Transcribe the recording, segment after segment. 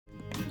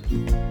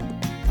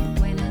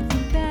When I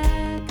think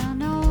back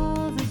on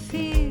all the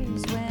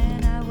fears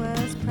when I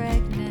was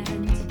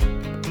pregnant,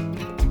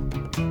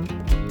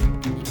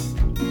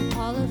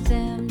 all of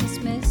them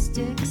dismissed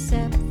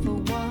except for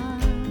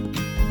one.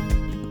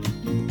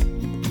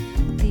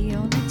 The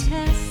only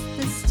test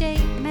the state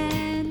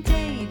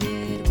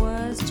mandated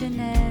was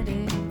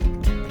genetic.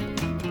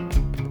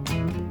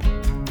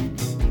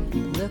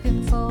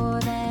 Looking for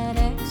that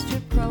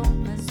extra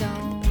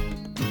chromosome.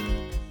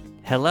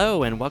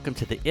 Hello and welcome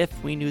to the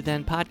If We Knew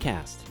Then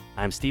podcast.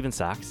 I'm Steven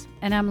Socks,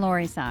 And I'm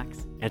Lori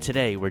Socks. and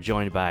today we're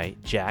joined by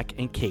Jack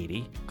and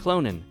Katie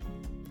Clonan.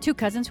 Two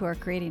cousins who are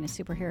creating a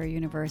superhero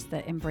universe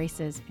that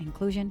embraces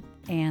inclusion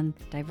and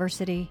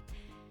diversity.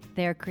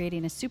 They're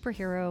creating a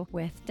superhero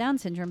with Down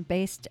syndrome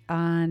based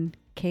on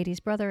Katie's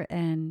brother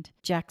and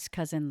Jack's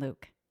cousin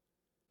Luke.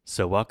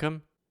 So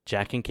welcome,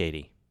 Jack and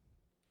Katie.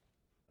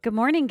 Good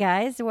morning,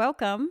 guys.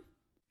 Welcome.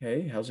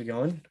 Hey, how's it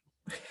going?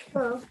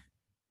 Hello.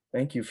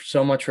 Thank you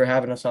so much for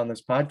having us on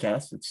this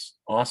podcast. It's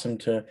awesome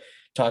to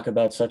talk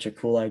about such a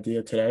cool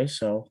idea today.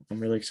 So I'm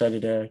really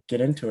excited to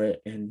get into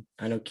it. And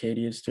I know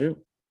Katie is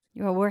too.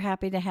 Well, we're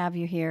happy to have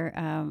you here.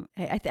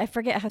 I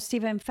forget how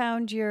Stephen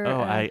found your...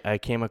 I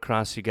came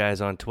across you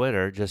guys on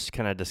Twitter just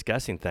kind of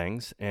discussing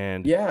things.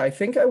 And Yeah, I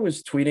think I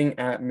was tweeting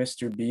at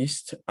Mr.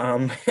 Beast.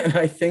 And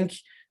I think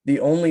the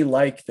only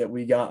like that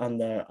we got on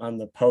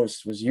the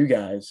post was you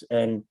guys.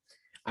 And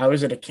I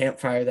was at a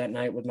campfire that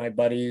night with my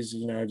buddies,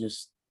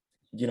 just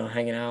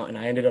hanging out. And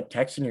I ended up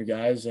texting you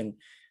guys. And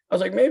I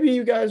was like, maybe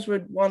you guys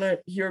would want to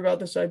hear about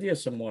this idea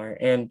some more.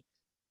 And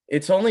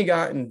it's only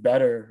gotten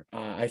better,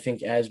 I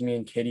think, as me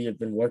and Katie have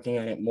been working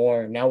on it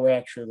more. Now we're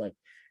actually like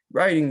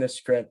writing the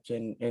script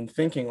and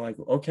thinking like,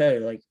 okay,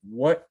 like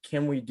what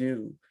can we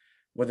do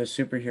with a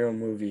superhero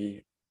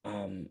movie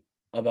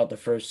about the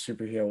first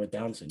superhero with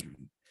Down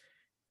syndrome?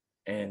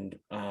 And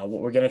what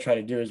we're going to try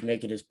to do is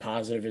make it as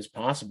positive as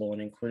possible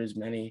and include as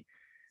many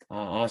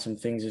awesome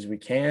things as we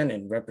can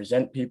and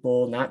represent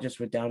people, not just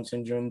with Down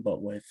syndrome,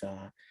 but with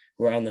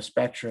who are on the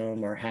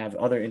spectrum or have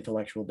other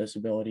intellectual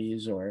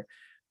disabilities or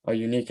are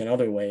unique in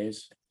other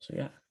ways. So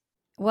yeah.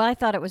 Well, I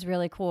thought it was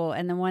really cool.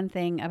 And the one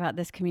thing about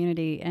this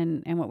community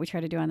and what we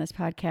try to do on this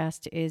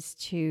podcast is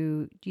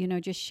to,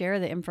 just share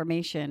the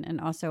information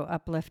and also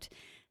uplift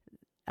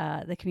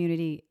the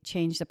community,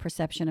 change the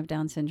perception of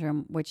Down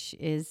syndrome, which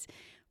is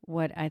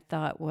what I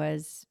thought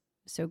was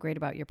so great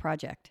about your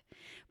project.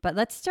 But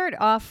let's start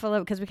off a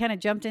little, because we kind of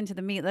jumped into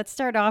the meat. Let's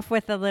start off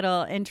with a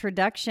little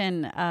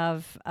introduction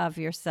of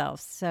yourself.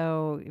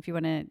 So if you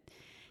want to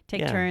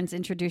take turns,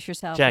 introduce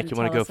yourself. Jack, you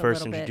want to go us a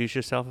first, little bit. introduce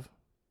yourself?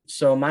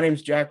 So my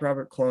name's Jack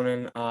Robert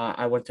Clonan.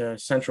 I went to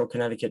Central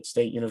Connecticut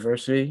State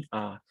University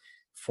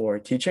for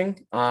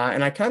teaching.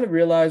 And I kind of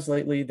realized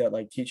lately that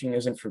like teaching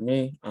isn't for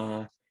me.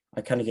 I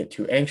kind of get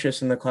too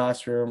anxious in the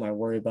classroom. I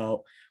worry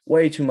about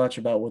way too much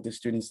about what the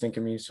students think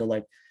of me. So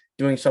like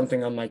doing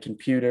something on my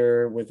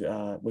computer with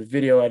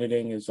video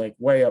editing is like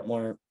way up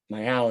more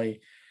my alley.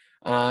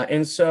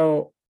 And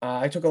so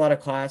I took a lot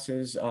of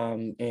classes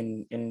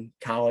in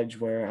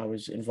college where I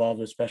was involved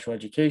with special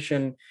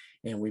education,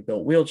 and we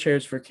built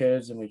wheelchairs for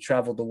kids and we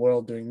traveled the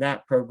world doing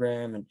that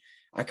program. And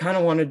I kind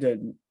of wanted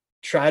to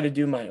try to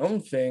do my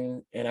own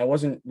thing, and I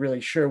wasn't really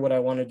sure what I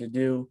wanted to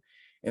do.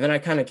 And then I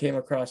kind of came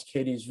across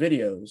Katie's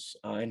videos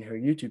in her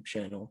YouTube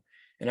channel,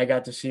 and I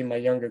got to see my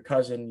younger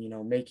cousin,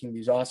 making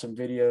these awesome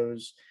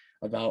videos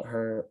about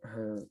her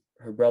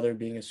brother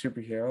being a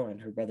superhero,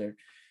 and her brother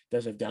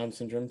does have Down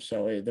syndrome.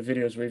 So the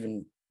videos were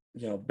even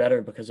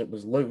better because it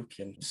was Luke.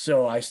 And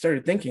so I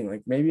started thinking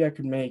like maybe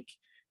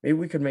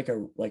we could make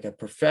a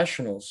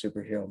professional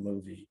superhero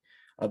movie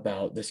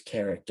about this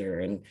character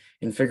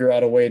and figure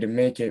out a way to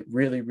make it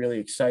really, really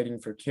exciting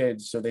for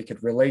kids so they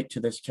could relate to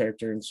this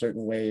character in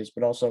certain ways,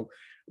 but also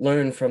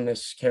learn from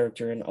this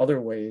character in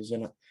other ways.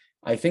 And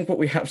I think what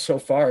we have so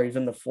far,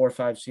 even the 4 or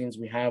 5 scenes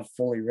we have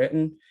fully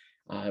written,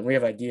 we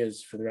have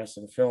ideas for the rest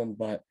of the film,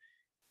 but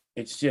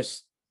it's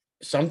just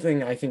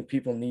something I think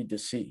people need to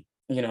see.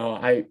 When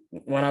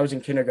I was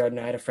in kindergarten,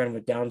 I had a friend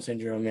with Down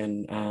syndrome,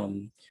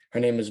 and her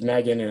name is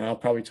Megan, and I'll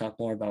probably talk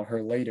more about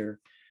her later.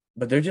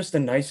 But they're just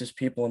the nicest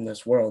people in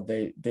this world.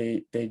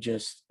 They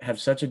just have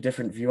such a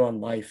different view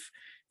on life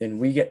than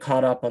we. Get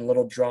caught up on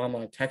little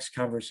drama, text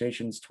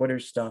conversations, Twitter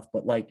stuff.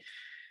 But like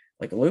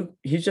Luke,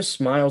 he just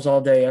smiles all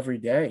day, every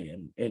day,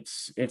 and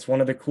it's one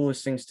of the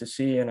coolest things to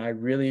see. And I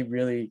really,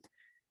 really,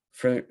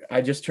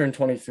 I just turned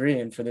 23,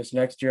 and for this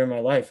next year of my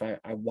life,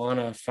 I want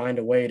to find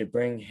a way to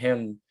bring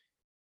him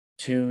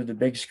to the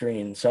big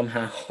screen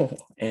somehow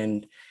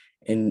and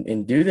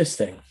do this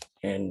thing.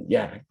 And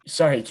yeah,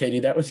 sorry, Katie,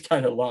 that was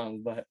kind of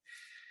long, but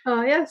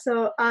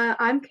So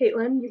I'm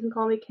Caitlin. You can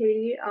call me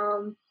Katie.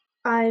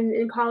 I'm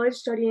in college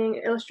studying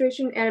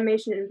illustration,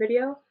 animation, and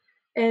video.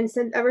 And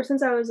ever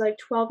since I was like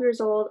 12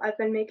 years old, I've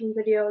been making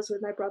videos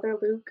with my brother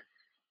Luke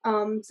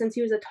since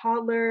he was a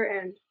toddler.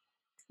 And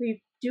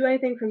we do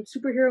anything from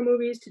superhero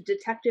movies to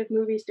detective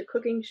movies to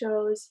cooking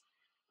shows.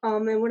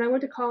 And when I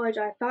went to college,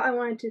 I thought I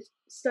wanted to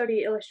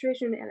study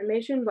illustration and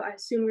animation, but I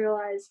soon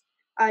realized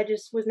I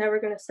just was never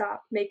going to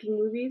stop making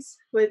movies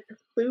with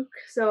Luke,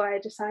 so I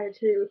decided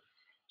to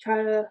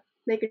try to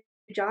make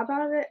a job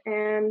out of it.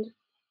 And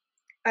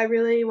I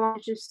really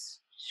want to just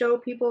show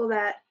people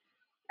that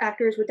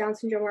actors with Down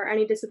syndrome or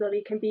any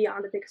disability can be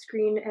on the big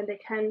screen and they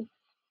can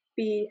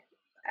be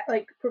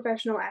like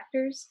professional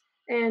actors.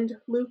 And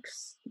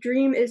Luke's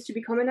dream is to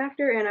become an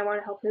actor, and I want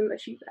to help him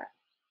achieve that.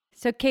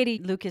 So, Katie,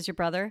 Luke is your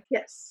brother.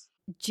 Yes.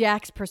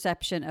 Jack's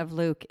perception of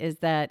Luke is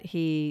that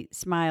he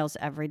smiles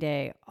every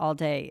day, all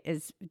day.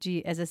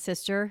 As a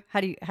sister, how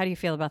do you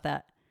feel about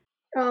that?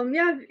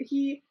 Yeah,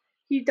 he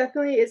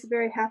definitely is a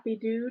very happy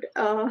dude.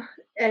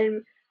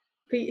 And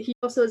he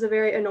also is a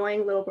very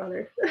annoying little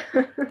brother.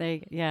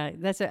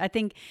 I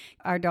think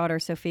our daughter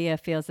Sophia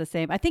feels the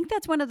same. I think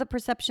that's one of the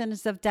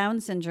perceptions of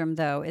Down syndrome,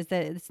 though, is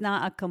that it's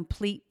not a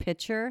complete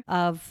picture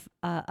of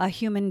a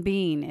human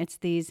being. It's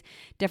these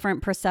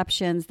different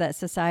perceptions that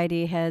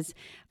society has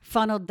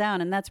funneled down,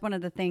 and that's one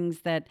of the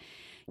things that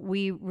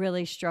we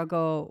really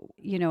struggle,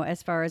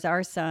 as far as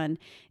our son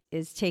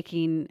is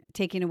taking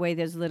away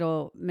those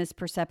little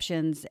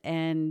misperceptions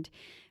and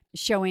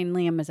showing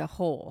Liam as a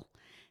whole.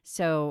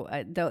 So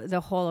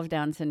the whole of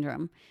Down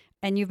syndrome.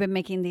 And you've been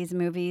making these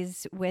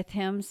movies with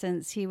him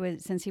since he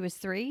was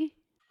 3?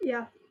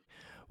 Yeah.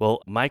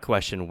 Well, my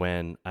question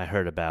when I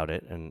heard about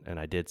it, and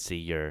I did see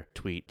your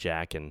tweet,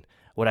 Jack, and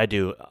what I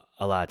do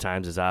a lot of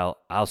times is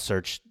I'll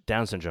search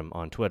Down syndrome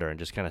on Twitter and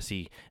just kind of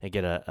see and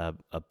get a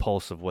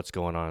pulse of what's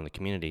going on in the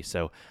community.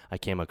 So I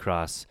came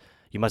across,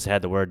 you must have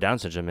had the word Down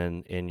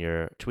syndrome in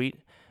your tweet.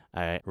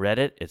 I read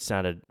it. It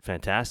sounded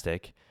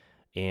fantastic.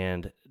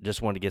 And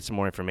just wanted to get some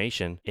more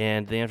information.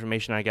 And the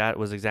information I got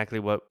was exactly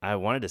what I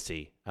wanted to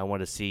see. I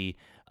wanted to see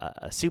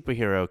a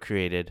superhero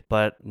created,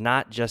 but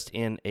not just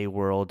in a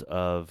world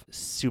of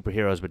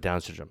superheroes with Down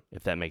syndrome,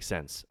 if that makes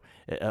sense.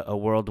 A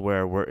world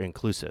where we're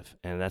inclusive,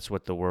 and that's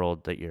what the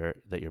world that you're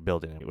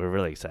building. We're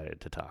really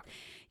excited to talk.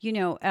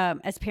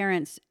 As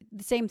parents,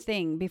 the same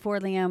thing. Before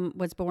Liam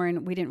was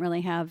born, we didn't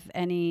really have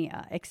any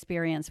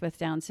experience with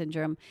Down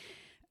syndrome.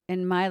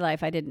 In my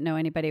life, I didn't know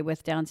anybody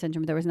with Down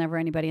syndrome. There was never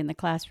anybody in the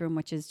classroom,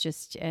 which is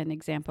just an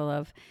example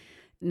of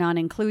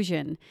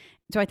non-inclusion.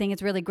 So I think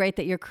it's really great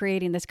that you're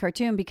creating this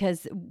cartoon,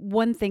 because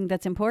one thing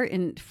that's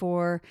important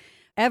for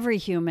every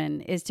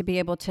human is to be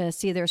able to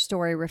see their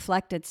story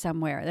reflected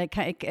somewhere.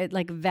 It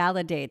like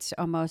validates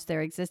almost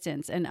their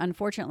existence. And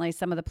unfortunately,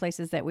 some of the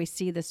places that we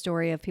see the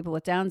story of people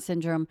with Down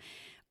syndrome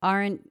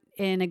aren't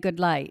in a good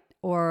light.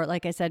 Or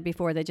like I said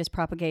before, they just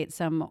propagate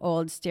some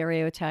old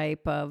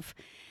stereotype of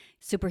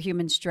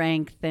superhuman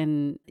strength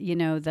and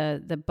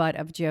the butt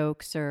of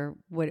jokes or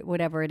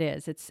whatever it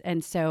is.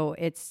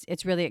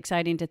 It's really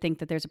exciting to think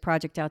that there's a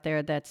project out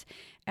there that's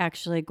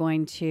actually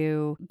going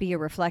to be a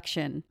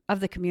reflection of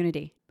the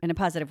community in a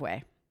positive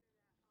way.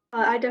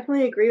 I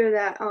definitely agree with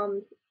that.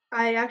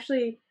 I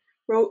actually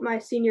wrote my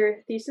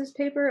senior thesis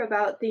paper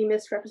about the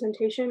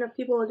misrepresentation of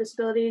people with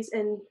disabilities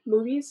in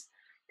movies,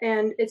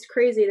 and it's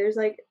crazy. There's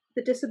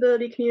the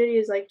disability community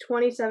is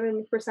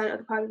 27% of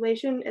the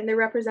population, and they're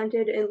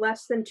represented in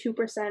less than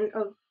 2%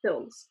 of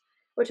films,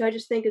 which I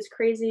just think is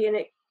crazy. And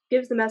it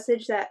gives the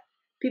message that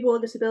people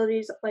with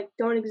disabilities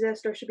don't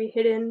exist or should be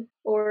hidden,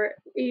 or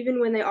even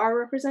when they are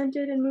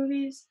represented in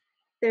movies,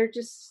 they're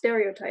just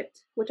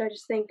stereotyped, which I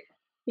just think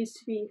needs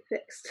to be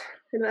fixed.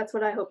 And that's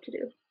what I hope to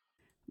do.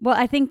 Well,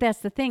 I think that's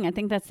the thing. I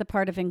think that's the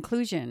part of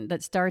inclusion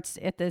that starts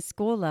at the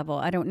school level.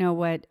 I don't know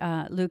what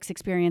Luke's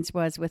experience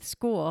was with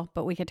school,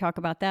 but we could talk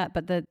about that.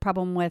 But the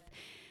problem with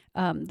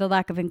the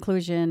lack of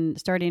inclusion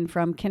starting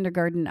from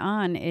kindergarten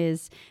on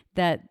is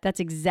that that's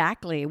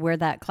exactly where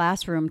that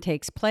classroom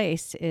takes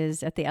place,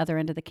 is at the other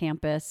end of the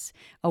campus,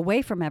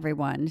 away from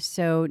everyone.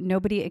 So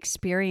nobody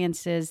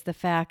experiences the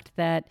fact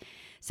that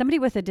somebody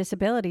with a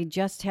disability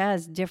just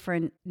has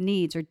different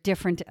needs or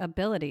different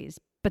abilities.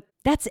 But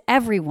that's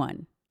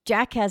everyone.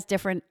 Jack has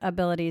different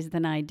abilities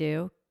than I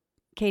do.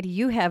 Katie,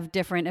 you have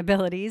different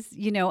abilities.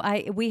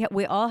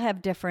 We all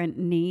have different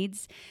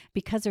needs,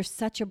 because there's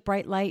such a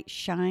bright light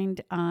shined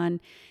on.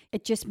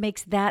 It just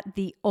makes that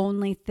the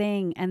only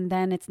thing. And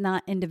then it's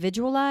not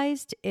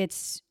individualized.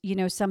 It's,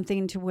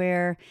 something to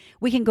where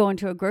we can go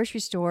into a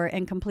grocery store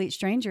and complete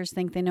strangers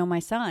think they know my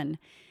son.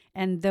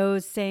 And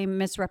those same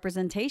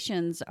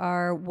misrepresentations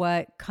are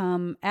what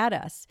come at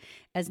us.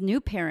 As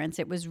new parents,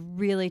 it was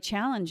really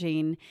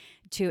challenging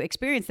to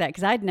experience that,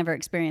 because I'd never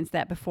experienced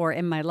that before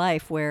in my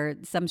life, where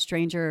some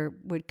stranger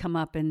would come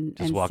up and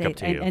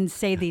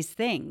say these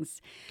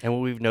things. And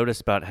what we've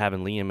noticed about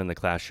having Liam in the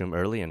classroom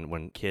early, and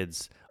when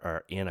kids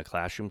are in a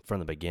classroom from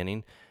the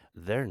beginning,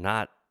 they're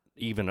not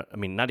even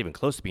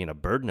close to being a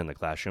burden in the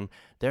classroom.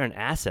 They're an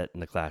asset in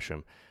the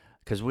classroom.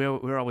 Because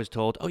we're always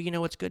told,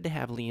 it's good to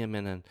have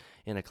Liam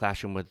in a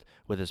classroom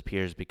with his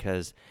peers,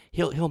 because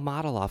he'll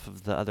model off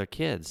of the other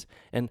kids.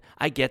 And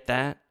I get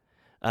that,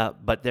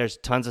 but there's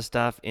tons of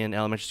stuff in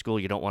elementary school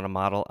you don't want to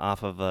model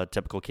off of a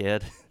typical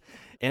kid.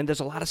 And there's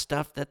a lot of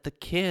stuff that the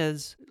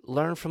kids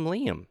learn from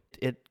Liam.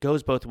 It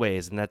goes both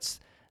ways, and that's,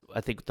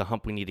 I think, the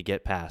hump we need to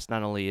get past.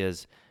 Not only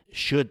is,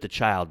 should the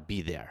child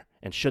be there,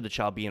 and should the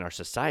child be in our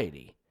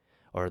society,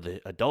 or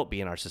the adult be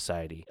in our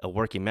society, a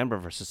working member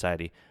of our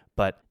society,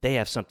 but they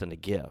have something to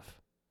give.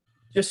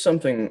 Just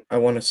something I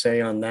want to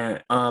say on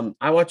that.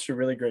 I watched a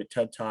really great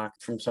TED Talk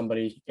from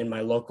somebody in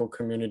my local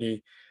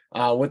community.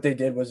 What they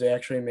did was they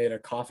actually made a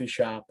coffee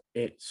shop.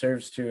 It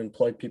serves to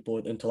employ people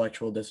with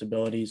intellectual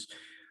disabilities.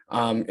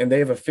 And they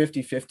have a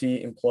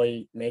 50-50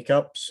 employee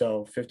makeup.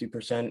 So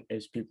 50%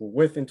 is people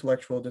with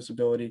intellectual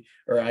disability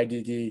or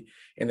IDD,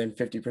 and then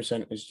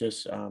 50% is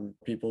just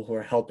people who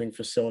are helping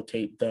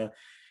facilitate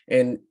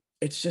and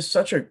it's just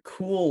such a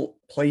cool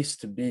place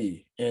to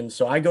be. And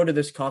so I go to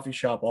this coffee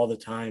shop all the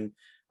time.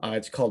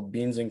 It's called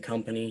Beans and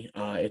Company.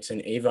 It's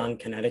in Avon,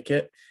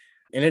 Connecticut,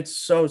 and it's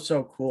so,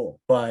 so cool.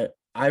 But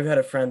I've had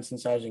a friend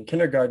since I was in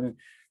kindergarten.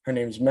 Her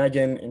name's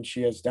Megan, and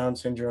she has Down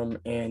syndrome.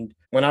 And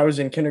when I was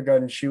in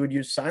kindergarten, she would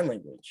use sign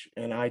language.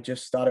 And I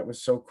just thought it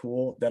was so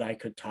cool that I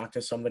could talk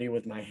to somebody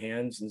with my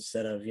hands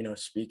instead of,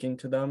 speaking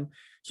to them.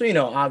 So,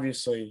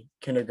 obviously,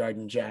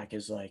 kindergarten Jack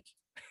is like,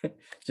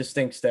 just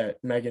thinks that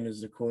Megan is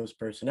the coolest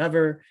person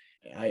ever.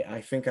 I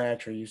think I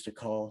actually used to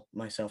call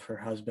myself her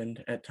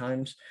husband at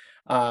times.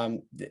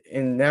 And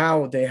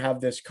now they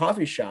have this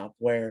coffee shop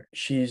where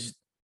she's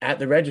at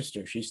the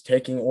register, she's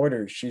taking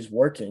orders, she's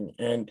working.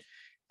 And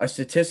a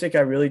statistic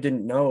I really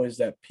didn't know is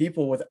that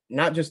people with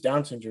not just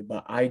Down syndrome,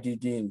 but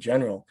IDD in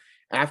general,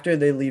 after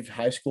they leave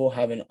high school,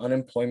 have an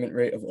unemployment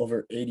rate of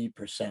over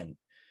 80%.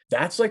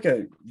 That's like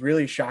a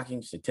really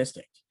shocking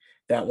statistic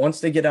that once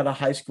they get out of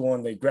high school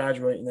and they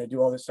graduate and they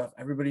do all this stuff,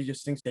 everybody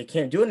just thinks they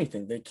can't do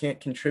anything. They can't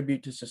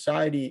contribute to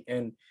society.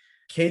 And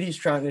Katie's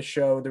trying to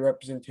show the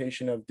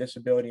representation of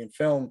disability in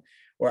film,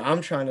 where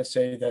I'm trying to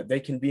say that they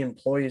can be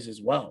employees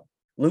as well.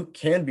 Luke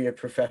can be a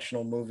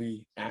professional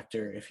movie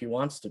actor if he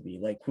wants to be.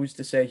 Like, who's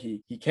to say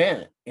he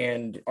can't?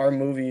 And our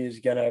movie is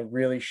gonna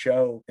really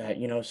show that,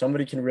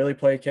 somebody can really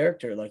play a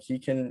character. Like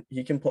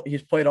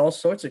he's played all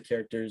sorts of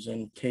characters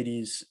in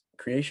Katie's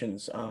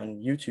creations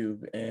on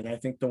YouTube. And I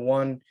think the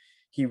one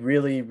he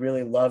really,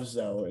 really loves,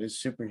 though,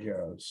 is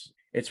superheroes.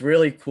 It's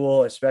really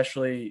cool,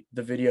 especially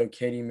the video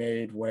Katie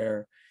made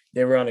where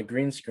they were on a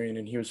green screen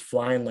and he was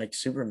flying like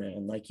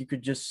Superman. Like, you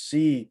could just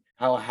see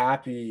how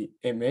happy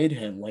it made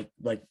him,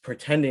 like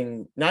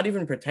pretending, not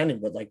even pretending,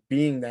 but like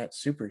being that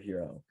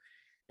superhero.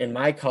 In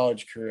my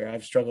college career,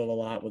 I've struggled a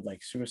lot with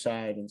like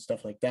suicide and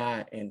stuff like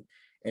that.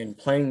 And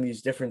playing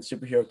these different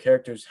superhero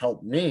characters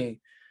helped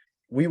me.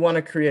 We want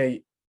to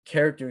create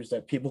characters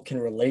that people can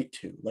relate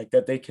to, like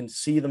that they can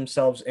see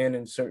themselves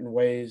in certain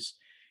ways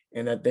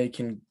and that they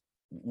can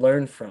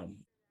learn from.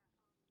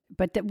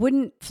 But that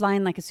wouldn't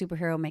flying like a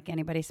superhero make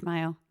anybody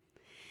smile?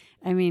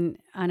 I mean,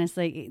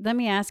 honestly, let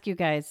me ask you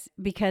guys,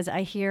 because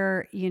I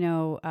hear,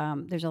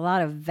 there's a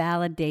lot of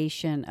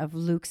validation of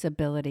Luke's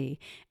ability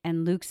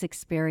and Luke's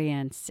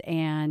experience.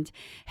 And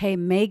hey,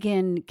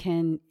 Megan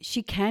can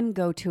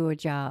go to a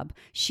job.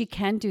 She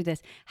can do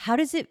this. How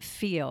does it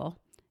feel?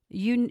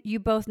 You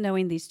both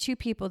knowing these two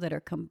people that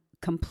are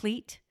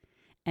complete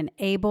and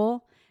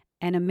able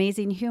and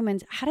amazing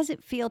humans, how does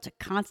it feel to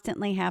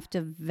constantly have to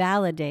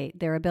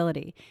validate their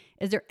ability?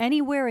 Is there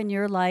anywhere in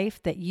your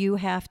life that you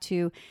have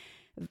to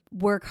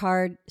work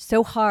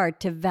so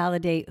hard to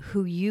validate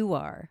who you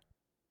are,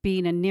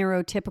 being a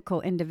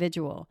neurotypical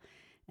individual?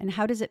 And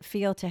how does it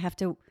feel to have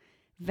to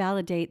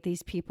validate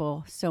these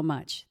people so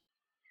much?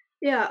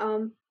 Yeah,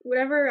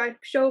 whenever I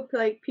show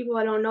like people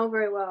I don't know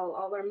very well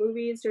all our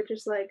movies, they're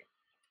just like,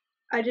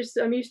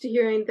 I'm used to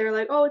hearing they're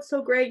like, oh, it's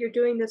so great you're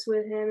doing this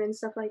with him and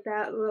stuff like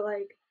that. Or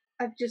like,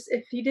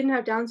 if he didn't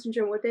have Down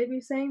syndrome, would they be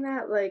saying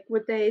that? Like,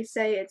 would they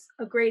say it's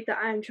great that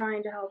I'm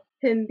trying to help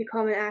him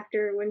become an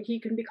actor when he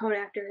can become an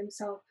actor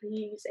himself?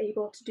 He's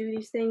able to do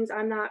these things.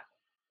 I'm not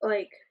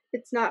like,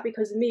 it's not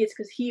because of me, it's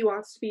because he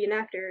wants to be an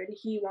actor and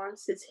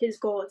it's his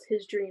goal, it's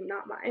his dream,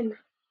 not mine.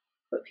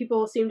 But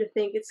people seem to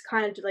think it's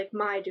kind of like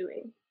my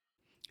doing.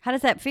 How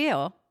does that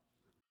feel?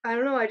 I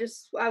don't know.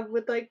 I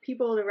would like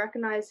people to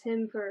recognize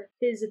him for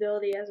his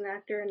ability as an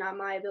actor and not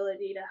my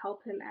ability to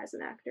help him as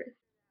an actor.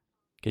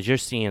 Because you're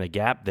seeing a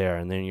gap there,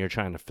 and then you're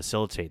trying to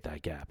facilitate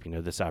that gap.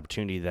 This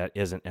opportunity that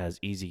isn't as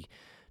easy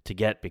to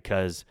get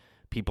because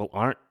people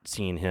aren't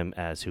seeing him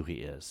as who he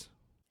is.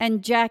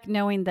 And Jack,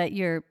 knowing that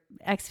your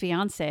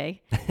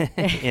ex-fiance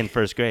in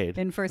first grade,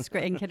 in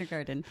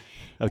kindergarten.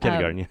 Oh,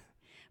 kindergarten, yeah.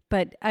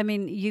 But I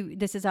mean,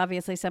 this is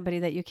obviously somebody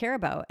that you care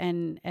about,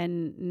 and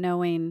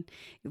knowing.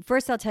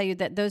 First, I'll tell you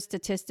that those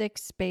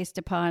statistics based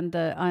upon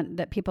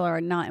that people are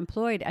not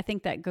employed, I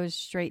think that goes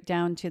straight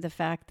down to the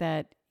fact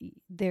that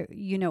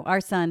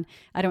our son.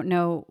 I don't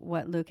know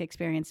what Luke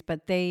experienced,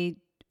 but they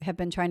have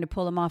been trying to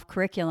pull him off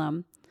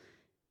curriculum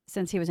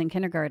since he was in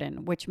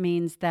kindergarten, which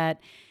means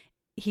that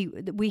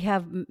we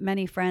have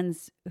many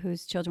friends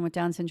whose children with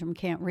Down syndrome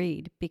can't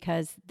read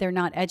because they're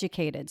not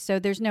educated. So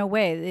there's no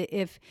way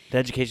if the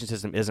education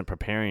system isn't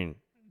preparing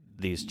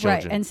these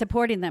children, right, and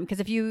supporting them. Because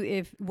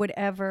if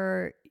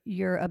whatever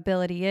your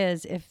ability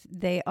is, if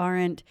they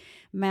aren't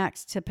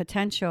maxed to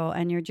potential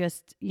and you're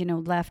just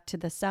left to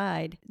the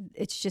side,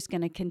 it's just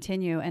going to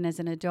continue. And as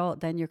an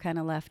adult, then you're kind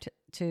of left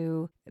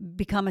to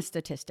become a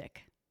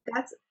statistic.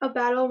 That's a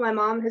battle my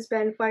mom has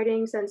been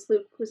fighting since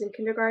Luke was in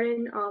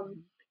kindergarten.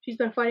 She's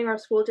been fighting our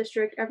school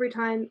district every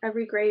time,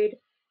 every grade.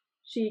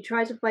 She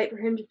tries to fight for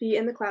him to be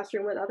in the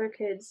classroom with other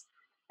kids.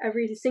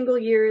 Every single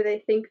year, they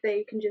think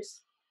they can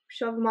just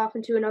shove him off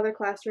into another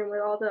classroom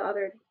with all the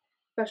other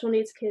special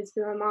needs kids,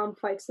 but my mom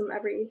fights them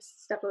every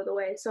step of the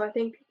way. So I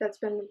think that's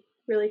been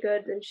really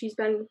good, and she's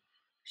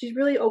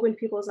really opened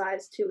people's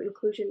eyes to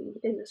inclusion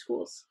in the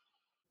schools.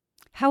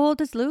 How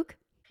old is Luke?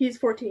 He's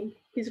 14.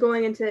 He's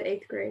going into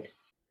 8th grade.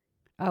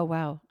 Oh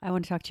wow! I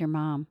want to talk to your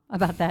mom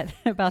about that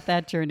about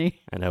that journey.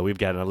 I know we've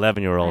got an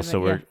 11-year-old,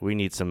 so yeah. we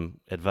need some We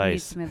need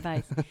advice. some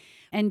advice.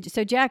 And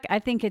so, Jack, I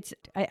think it's,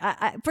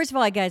 first of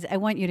all, guys, I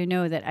want you to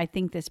know that I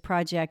think this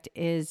project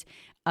is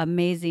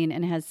amazing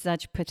and has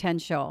such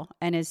potential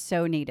and is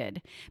so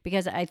needed,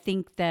 because I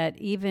think that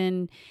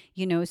even,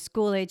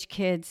 school age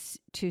kids,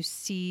 to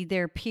see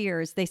their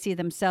peers, they see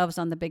themselves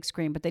on the big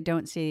screen, but they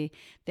don't see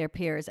their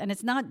peers. And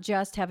it's not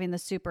just having the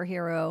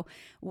superhero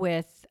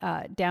with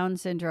Down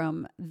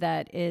syndrome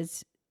that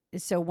is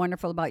so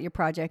wonderful about your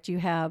project. You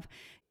have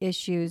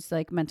issues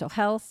like mental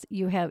health.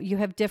 You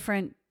have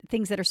different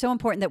things that are so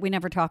important that we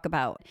never talk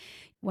about.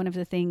 One of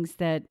the things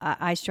that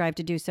I strive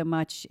to do so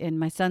much in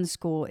my son's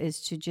school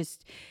is to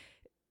just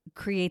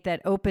create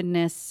that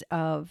openness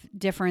of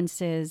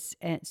differences.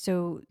 And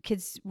so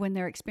kids, when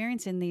they're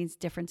experiencing these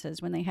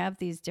differences, when they have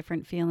these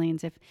different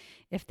feelings,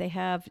 if they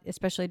have,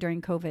 especially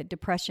during COVID,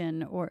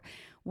 depression or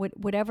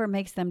whatever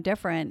makes them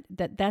different,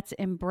 that's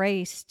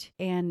embraced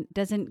and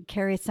doesn't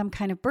carry some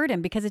kind of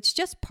burden, because it's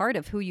just part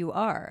of who you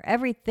are.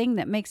 Everything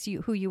that makes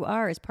you who you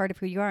are is part of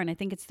who you are. And I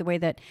think it's the way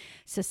that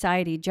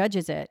society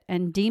judges it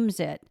and deems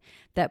it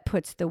that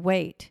puts the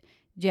weight.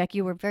 Jack,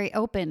 you were very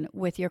open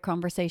with your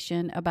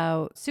conversation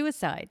about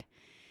suicide.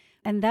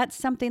 And that's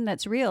something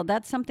that's real.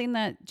 That's something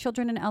that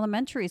children in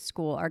elementary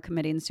school are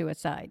committing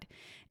suicide.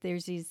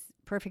 There's these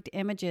perfect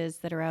images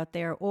that are out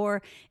there,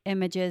 or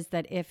images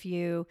that if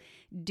you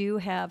do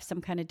have some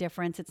kind of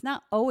difference, it's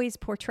not always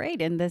portrayed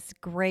in this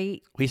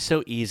great... We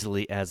so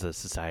easily as a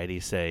society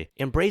say,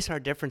 embrace our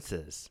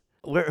differences.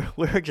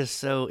 We're just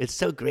so, it's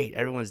so great,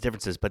 everyone's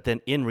differences. But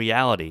then in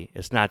reality,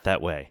 it's not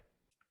that way.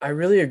 I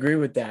really agree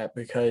with that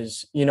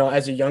because,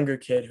 as a younger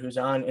kid who's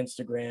on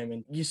Instagram,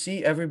 and you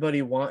see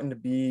everybody wanting to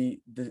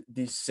be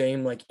these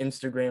same like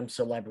Instagram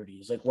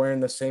celebrities, like wearing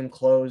the same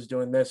clothes,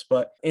 doing this.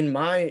 But in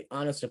my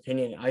honest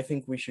opinion, I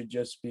think we should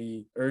just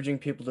be urging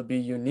people to be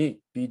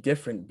unique, be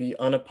different, be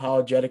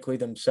unapologetically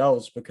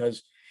themselves.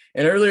 Because,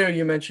 and earlier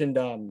you mentioned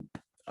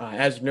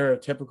as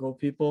neurotypical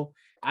people,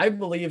 I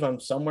believe I'm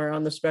somewhere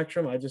on the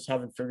spectrum. I just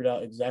haven't figured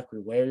out exactly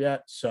where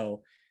yet.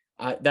 So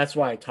that's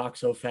why I talk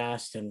so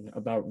fast and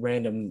about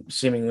random,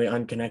 seemingly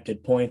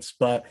unconnected points.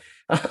 But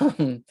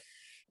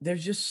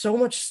there's just so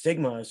much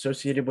stigma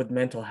associated with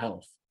mental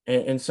health.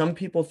 And some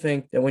people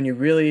think that when you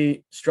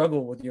really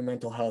struggle with your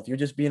mental health, you're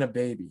just being a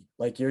baby.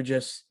 Like you're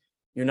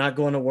not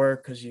going to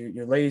work because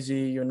you're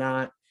lazy. You're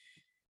not,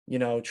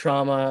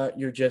 trauma.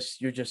 You're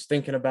just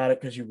thinking about it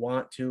because you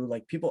want to.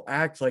 Like people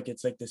act like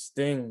it's like this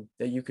thing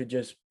that you could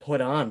just put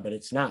on, but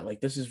it's not.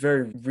 Like this is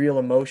very real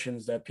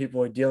emotions that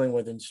people are dealing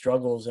with and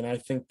struggles. And I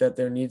think that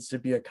there needs to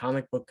be a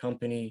comic book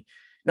company,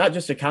 not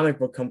just a comic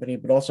book company,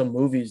 but also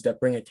movies that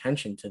bring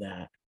attention to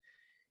that.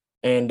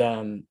 And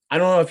I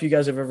don't know if you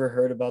guys have ever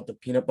heard about the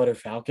Peanut Butter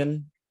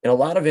Falcon. In a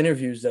lot of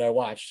interviews that I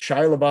watched,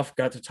 Shia LaBeouf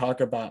got to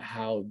talk about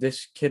how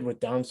this kid with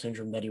Down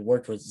syndrome that he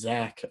worked with,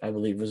 Zach, I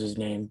believe was his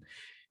name,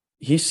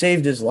 he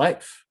saved his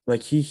life.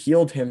 Like he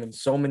healed him in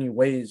so many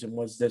ways and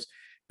was this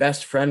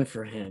best friend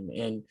for him.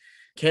 And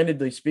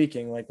candidly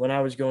speaking, like when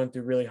I was going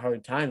through really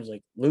hard times,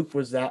 like Luke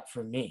was that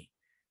for me.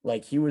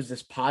 Like he was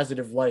this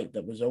positive light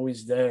that was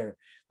always there.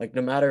 Like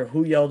no matter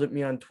who yelled at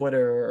me on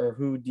Twitter or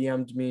who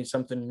DM'd me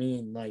something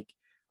mean, like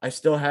I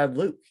still had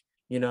Luke,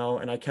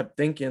 and I kept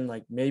thinking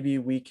like maybe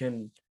we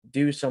can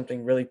do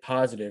something really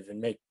positive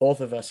and make both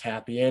of us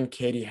happy and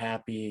Katie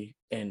happy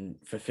and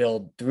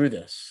fulfilled through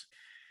this.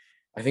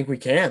 I think we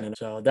can. And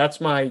so that's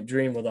my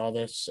dream with all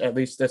this, at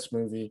least this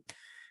movie.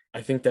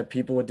 I think that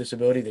people with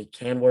disability, they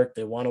can work,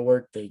 they want to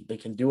work, they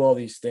can do all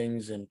these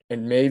things. And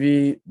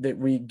maybe that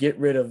we get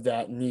rid of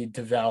that need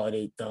to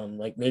validate them.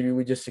 Like maybe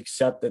we just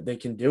accept that they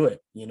can do it,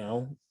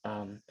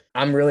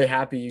 I'm really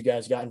happy you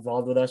guys got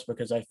involved with us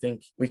because I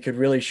think we could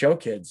really show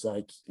kids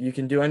like you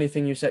can do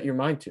anything you set your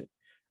mind to.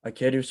 A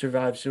kid who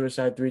survived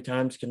suicide 3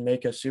 times can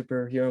make a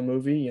superhero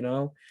movie,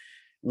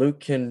 Luke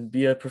can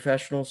be a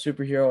professional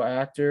superhero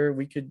actor.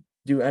 We could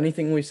do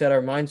anything we set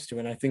our minds to.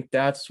 And I think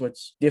that's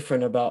what's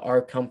different about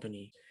our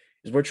company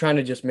is we're trying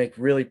to just make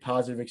really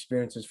positive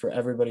experiences for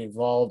everybody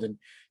involved and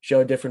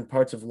show different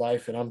parts of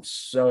life. And I'm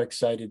so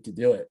excited to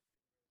do it.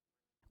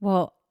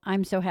 Well,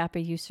 I'm so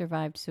happy you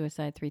survived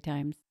suicide 3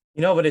 times.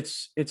 But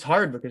it's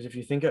hard because if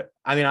you think,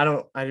 I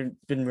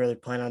didn't really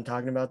plan on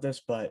talking about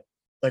this, but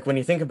like when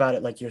you think about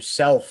it, like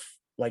yourself,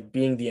 like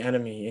being the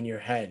enemy in your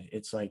head,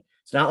 it's like,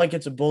 it's not like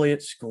it's a bully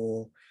at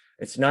school.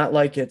 It's not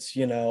like it's,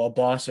 a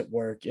boss at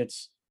work.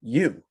 It's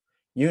you,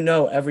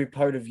 every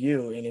part of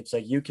you. And it's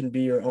like, you can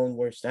be your own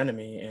worst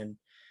enemy. And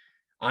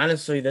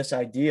honestly, this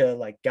idea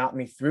like got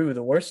me through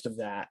the worst of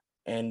that.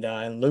 And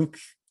Luke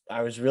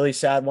I was really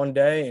sad one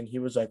day, and he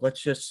was like,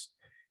 let's just,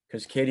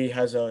 because Katie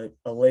has a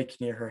lake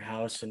near her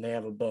house and they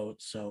have a boat.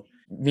 So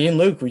me and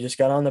Luke, we just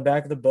got on the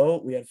back of the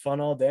boat. We had fun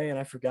all day, and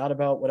I forgot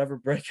about whatever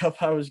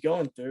breakup I was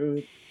going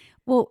through.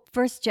 Well,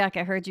 first, Jack,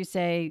 I heard you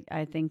say,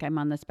 I think I'm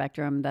on the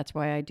spectrum. That's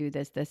why I do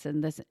this, this,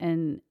 and this.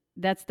 And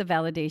that's the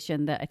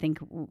validation that I think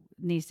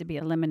needs to be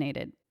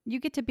eliminated. You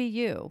get to be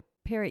you,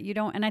 period. You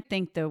don't, and I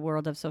think the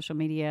world of social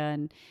media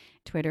and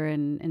Twitter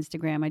and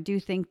Instagram, I do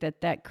think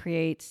that that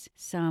creates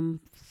some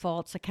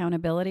false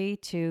accountability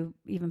to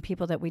even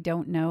people that we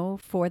don't know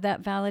for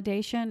that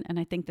validation. And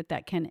I think that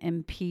that can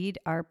impede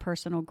our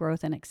personal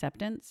growth and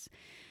acceptance.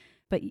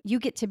 But you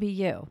get to be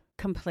you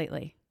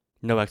completely.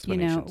 No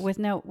explanations.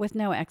 With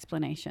no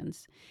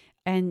explanations.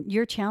 And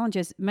your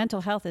challenges,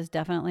 mental health is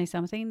definitely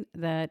something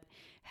that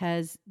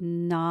has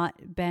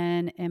not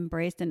been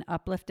embraced and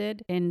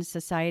uplifted in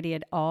society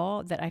at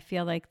all, that I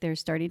feel like there's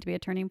starting to be a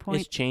turning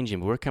point. It's changing.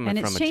 We're coming And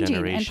from it's a changing.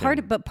 generation.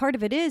 And part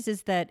of it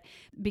is that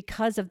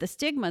because of the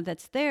stigma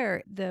that's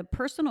there, the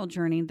personal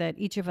journey that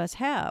each of us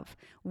have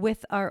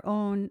with our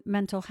own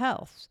mental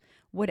health,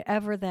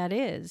 whatever that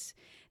is,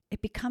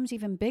 it becomes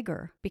even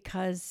bigger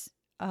because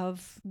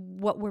of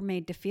what we're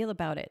made to feel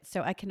about it.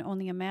 So I can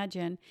only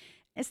imagine.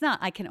 It's not,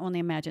 I can only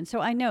imagine. So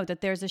I know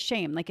that there's a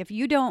shame. Like if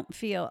you don't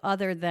feel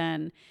other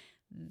than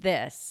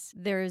this,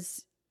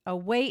 there's a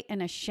weight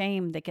and a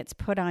shame that gets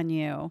put on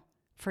you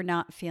for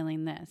not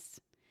feeling this.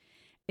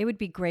 It would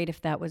be great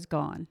if that was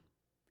gone.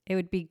 It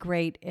would be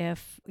great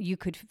if you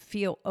could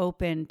feel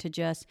open to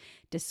just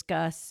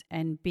discuss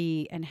and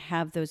be and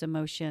have those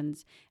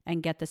emotions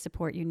and get the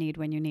support you need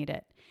when you need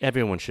it.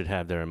 Everyone should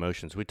have their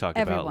emotions. We talk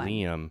about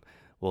Liam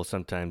will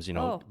sometimes,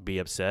 be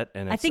upset.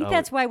 And I think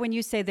that's why when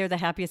you say they're the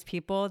happiest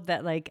people,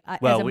 that like as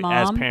a mom,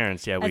 as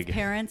parents,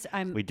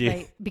 we do.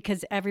 Like,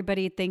 because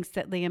everybody thinks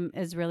that Liam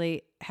is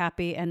really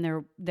happy and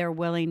they're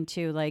willing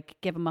to like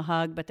give him a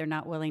hug, but they're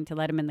not willing to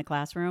let him in the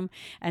classroom.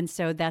 And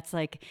so that's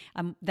like,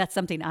 that's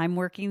something I'm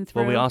working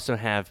through. Well, we also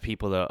have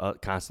people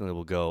that constantly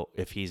will go,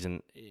 if he's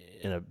in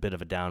a bit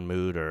of a down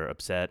mood or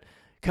upset,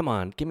 come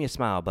on, give me a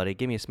smile, buddy,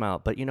 give me a smile.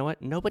 But you know what?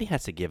 Nobody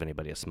has to give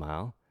anybody a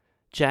smile.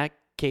 Jack,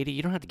 Katie,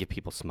 you don't have to give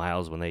people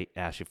smiles when they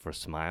ask you for a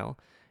smile.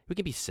 We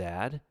can be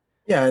sad.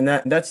 Yeah, and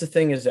that's the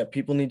thing, is that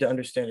people need to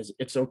understand is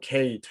it's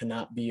okay to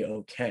not be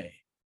okay.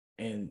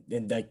 And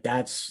like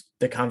that's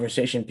the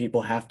conversation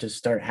people have to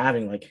start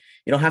having. Like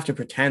you don't have to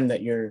pretend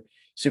that you're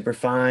super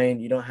fine.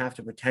 You don't have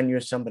to pretend you're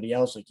somebody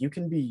else. Like you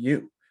can be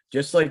you,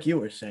 just like you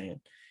were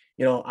saying.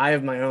 I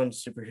have my own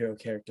superhero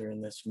character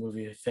in this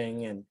movie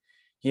thing, and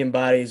he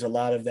embodies a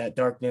lot of that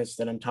darkness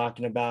that I'm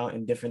talking about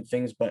and different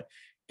things, but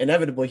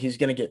inevitably he's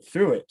going to get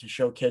through it to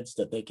show kids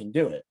that they can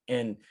do it.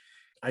 And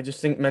I just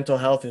think mental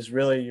health is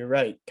really, you're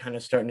right, kind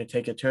of starting to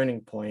take a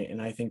turning point.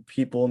 And I think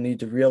people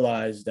need to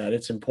realize that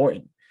it's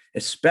important,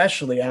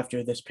 especially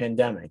after this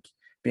pandemic,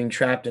 being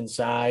trapped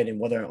inside and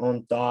with our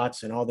own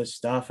thoughts and all this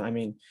stuff. I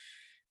mean,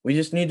 we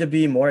just need to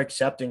be more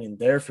accepting and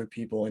there for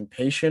people and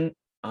patient.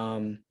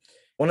 One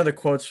of the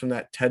quotes from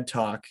that TED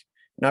Talk,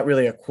 not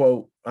really a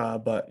quote,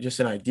 but just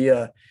an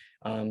idea,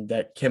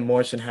 that Kim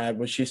Morrison had,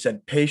 was she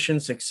said,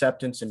 patience,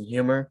 acceptance, and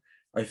humor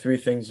are three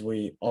things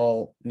we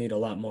all need a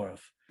lot more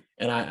of.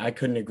 And I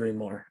couldn't agree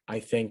more. I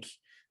think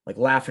like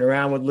laughing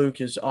around with Luke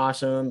is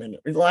awesome, and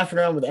laughing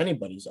around with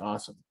anybody's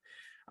awesome.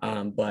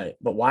 But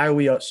why are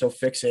we so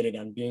fixated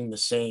on being the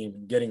same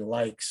and getting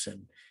likes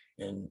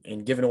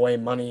and giving away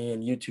money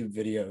and YouTube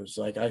videos?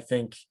 Like, I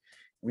think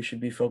we should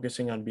be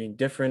focusing on being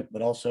different,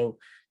 but also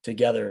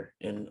together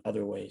in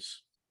other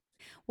ways.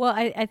 Well,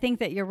 I think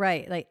that you're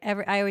right. Like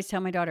I always tell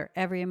my daughter,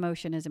 every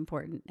emotion is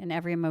important and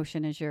every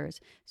emotion is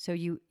yours. So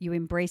you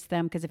embrace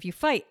them, because if you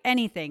fight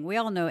anything, we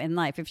all know in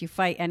life, if you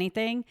fight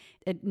anything,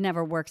 it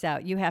never works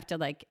out. You have to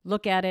like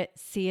look at it,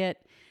 see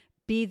it,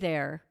 be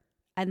there,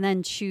 and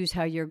then choose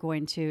how you're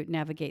going to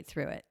navigate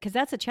through it. Because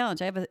that's a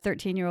challenge. I have a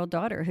 13-year-old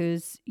daughter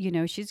who's,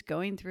 she's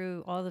going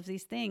through all of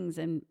these things.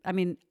 And I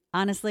mean,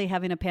 honestly,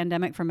 having a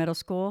pandemic for middle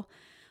school,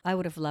 I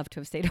would have loved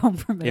to have stayed home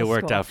for middle school.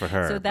 It worked out for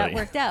her. So that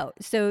worked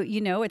out. So,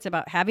 it's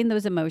about having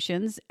those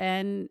emotions,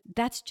 and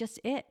that's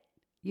just it.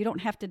 You don't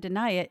have to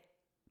deny it,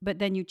 but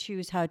then you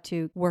choose how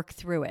to work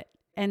through it.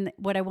 And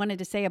what I wanted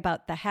to say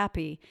about the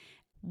happy,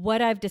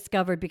 what I've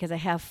discovered, because I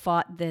have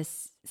fought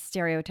this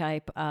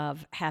stereotype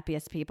of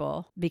happiest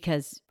people,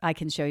 because I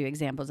can show you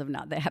examples of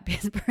not the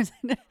happiest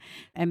person.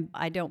 And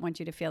I don't want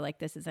you to feel like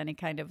this is any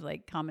kind of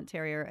like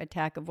commentary or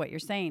attack of what you're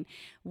saying.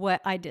 What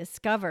I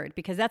discovered,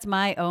 because that's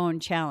my own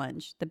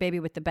challenge, the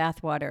baby with the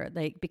bathwater,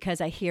 like, because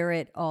I hear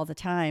it all the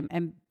time.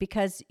 And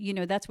because,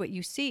 that's what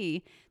you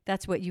see,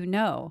 that's what you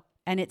know.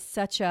 And it's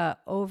such a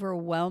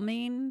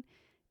overwhelming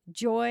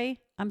joy,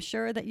 I'm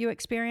sure, that you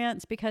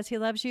experience because he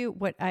loves you.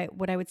 What I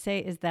would say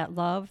is that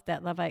love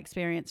I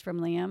experienced from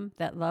Liam,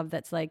 that love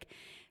that's like,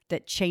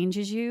 that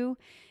changes you,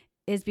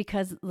 is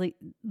because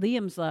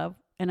Liam's love,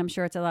 and I'm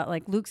sure it's a lot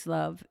like Luke's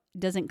love,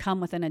 doesn't come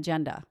with an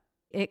agenda.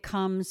 It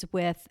comes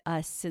with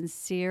a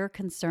sincere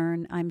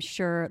concern. I'm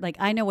sure, like,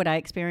 I know what I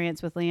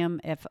experience with Liam.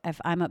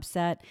 If I'm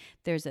upset,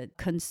 there's a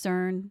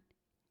concern.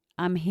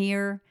 I'm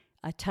here.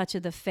 a touch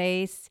of the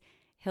face.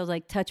 He'll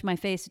like touch my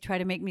face to try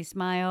to make me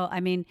smile. I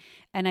mean,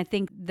 and I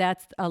think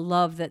that's a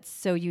love that's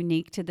so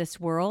unique to this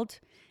world.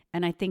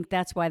 And I think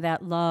that's why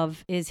that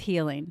love is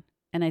healing.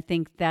 And I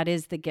think that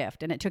is the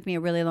gift. And it took me a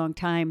really long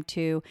time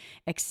to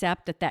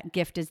accept that that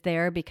gift is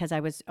there, because I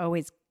was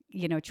always,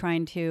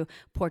 trying to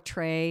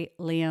portray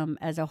Liam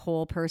as a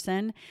whole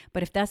person.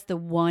 But if that's the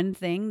one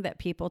thing that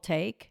people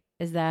take,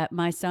 is that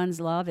my son's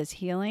love is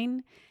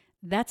healing,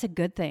 that's a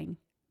good thing.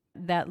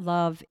 That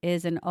love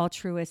is an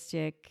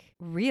altruistic,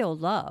 real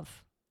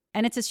love.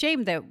 And it's a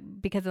shame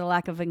that because of the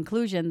lack of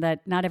inclusion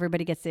that not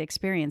everybody gets to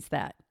experience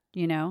that,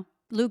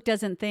 Luke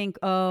doesn't think,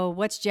 oh,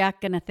 what's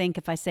Jack going to think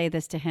if I say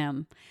this to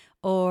him?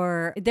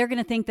 Or they're going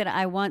to think that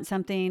I want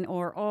something,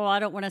 or, oh, I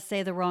don't want to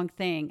say the wrong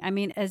thing. I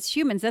mean, as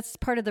humans, that's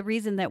part of the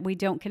reason that we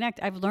don't connect.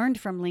 I've learned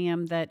from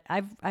Liam that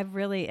I've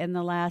really, in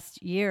the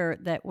last year,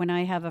 that when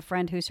I have a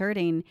friend who's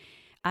hurting,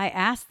 I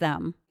ask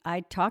them,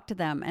 I talk to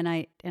them, and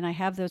I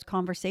have those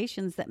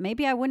conversations that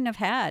maybe I wouldn't have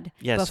had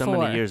before. So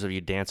many years of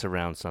you dance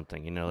around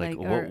something,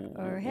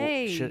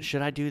 hey,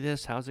 should I do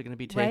this? How's it going to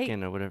be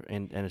taken, or whatever?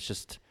 And it's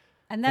just...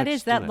 And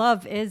that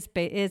love is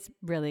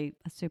really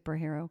a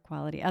superhero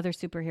quality. Other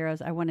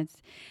superheroes,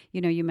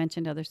 you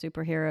mentioned other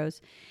superheroes.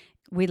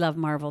 We love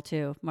Marvel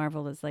too.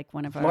 Marvel is like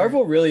one of our...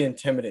 Marvel really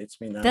intimidates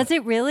me now. Does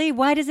it really?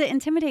 Why does it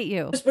intimidate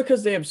you? Just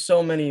because they have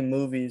so many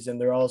movies and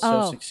they're all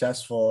so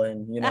successful,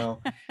 and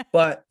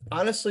but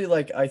honestly,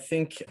 like, I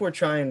think we're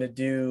trying to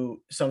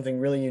do something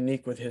really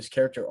unique with his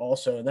character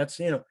also. And that's,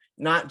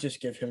 not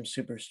just give him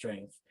super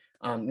strength,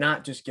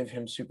 not just give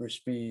him super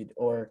speed,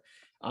 or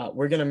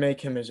we're going to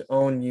make him his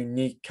own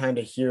unique kind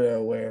of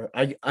hero where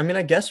I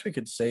guess we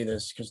could say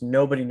this because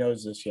nobody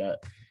knows this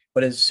yet,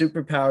 but his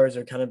superpowers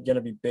are kind of going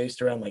to be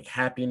based around like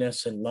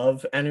happiness and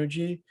love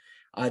energy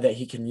that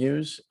he can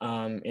use.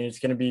 And it's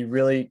going to be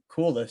really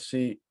cool to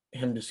see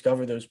him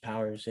discover those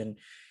powers and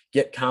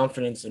get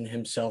confidence in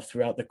himself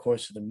throughout the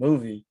course of the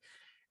movie.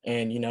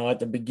 And, at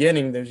the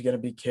beginning, there's going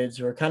to be kids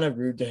who are kind of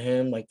rude to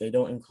him, like they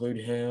don't include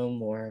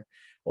him, or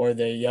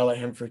they yell at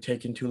him for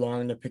taking too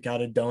long to pick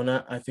out a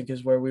donut, I think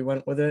is where we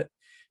went with it.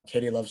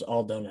 Katie loves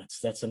all donuts.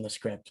 That's in the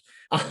script.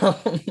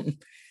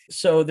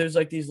 So there's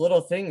like these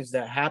little things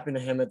that happen to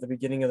him at the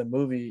beginning of the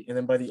movie. And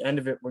then by the end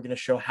of it, we're going to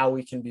show how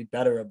we can be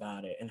better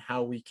about it and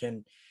how we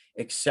can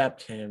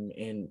accept him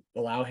and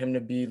allow him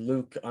to be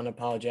Luke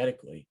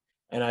unapologetically.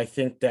 And I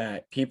think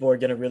that people are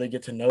going to really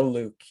get to know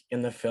Luke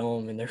in the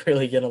film, and they're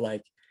really going to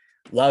like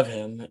love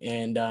him.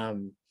 And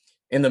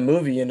in the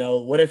movie,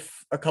 what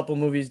if a couple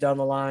movies down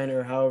the line,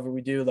 or however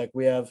we do, like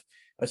we have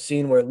a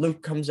scene where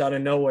Luke comes out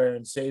of nowhere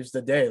and saves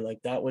the day? Like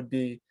that would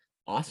be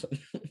awesome.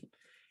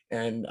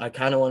 And I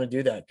kind of want to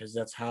do that because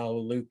that's how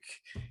Luke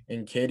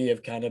and Katie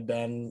have kind of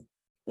been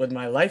with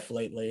my life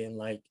lately. And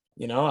like,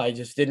 I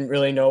just didn't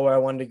really know where I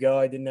wanted to go.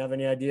 I didn't have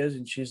any ideas.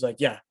 And she's like,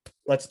 yeah,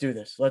 let's do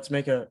this. Let's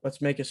make a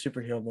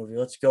superhero movie.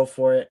 Let's go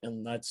for it.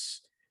 And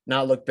let's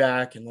not look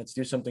back, and let's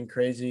do something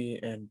crazy.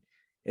 And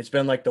it's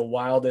been like the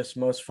wildest,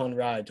 most fun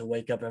ride to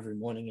wake up every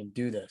morning and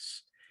do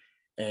this.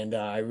 And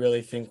I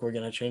really think we're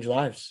going to change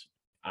lives.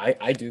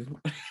 I do.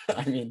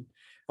 I mean,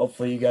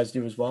 hopefully you guys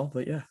do as well,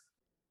 but yeah.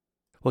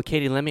 Well,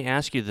 Katie, let me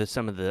ask you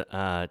some of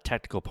the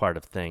technical part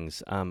of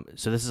things.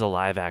 So this is a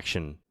live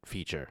action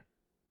feature,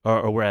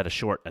 or we're at a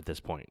short at this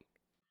point.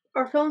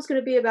 Our film's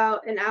going to be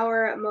about an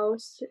hour at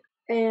most.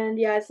 And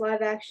yeah, it's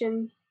live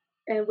action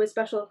and with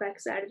special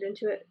effects added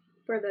into it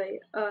for the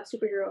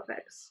superhero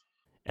effects.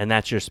 And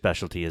that's your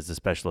specialty, is the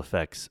special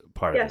effects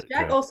part of it. Yes,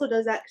 Jack also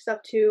does that stuff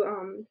too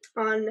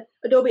on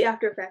Adobe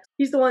After Effects.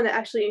 He's the one that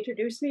actually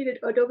introduced me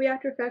to Adobe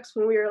After Effects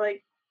when we were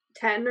like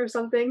 10 or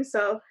something.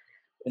 So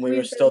when we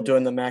were still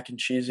doing the mac and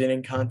cheese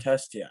eating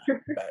contest, yeah,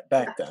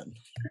 back then.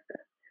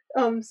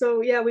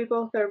 So yeah, we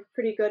both are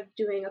pretty good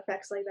doing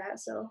effects like that.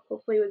 So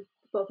hopefully with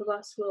both of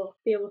us, we'll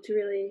be able to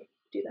really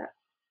do that.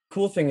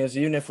 Cool thing is,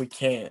 even if we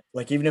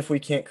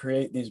can't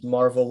create these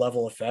Marvel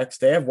level effects,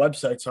 they have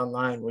websites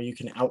online where you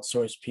can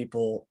outsource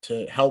people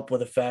to help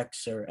with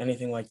effects or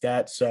anything like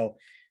that. So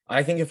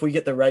I think if we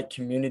get the right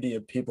community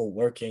of people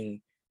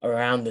working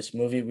around this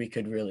movie, we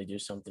could really do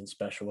something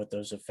special with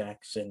those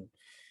effects and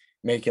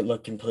make it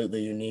look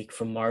completely unique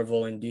from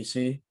Marvel and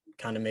DC,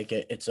 kind of make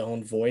it its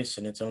own voice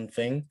and its own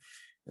thing.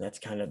 And that's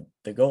kind of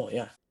the goal.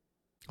 Yeah.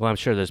 Well, I'm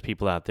sure there's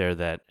people out there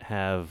that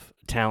have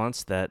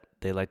talents that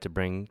they like to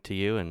bring to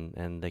you,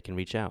 and they can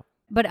reach out.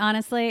 But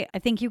honestly, I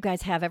think you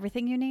guys have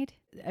everything you need.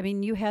 I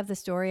mean, you have the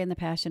story and the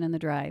passion and the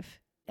drive.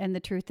 And the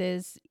truth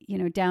is,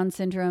 Down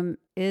syndrome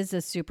is a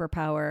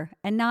superpower.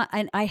 And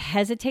I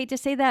hesitate to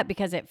say that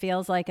because it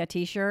feels like a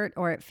t-shirt,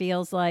 or it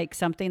feels like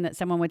something that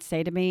someone would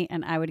say to me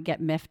and I would get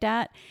miffed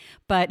at.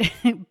 But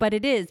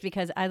it is,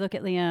 because I look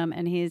at Liam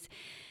and he's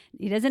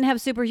He doesn't have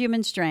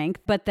superhuman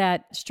strength, but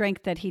that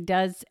strength that he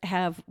does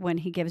have when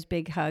he gives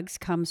big hugs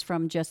comes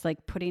from just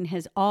like putting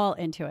his all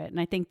into it. And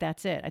I think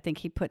that's it. I think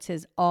he puts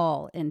his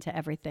all into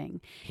everything.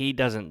 He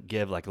doesn't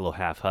give like a little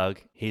half hug.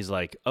 He's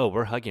like, "Oh,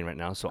 we're hugging right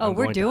now, so Oh, I'm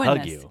we're going doing to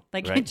hug this. you."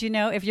 Like, right? you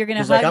know, if you're going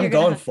to He's hug, like, I'm you're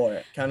gonna going hug. for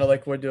it. Kind of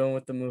like we're doing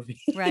with the movie.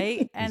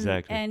 Right. And,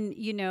 Exactly. and,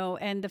 you know,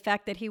 and the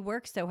fact that he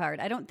works so hard.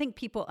 I don't think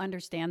people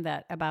understand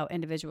that about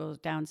individuals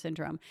with Down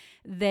syndrome.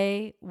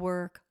 They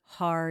work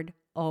hard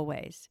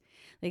always.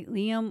 Like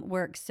Liam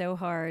works so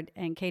hard,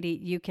 and Katie,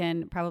 you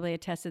can probably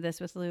attest to this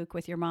with Luke,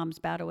 with your mom's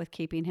battle with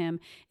keeping him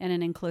in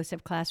an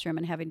inclusive classroom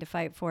and having to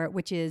fight for it,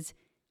 which is,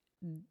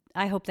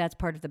 I hope that's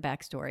part of the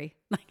backstory.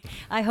 Like,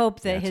 I hope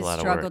Yeah, that it's a his lot of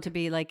struggle work. to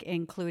be like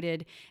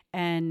included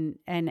and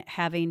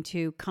having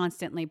to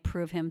constantly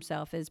prove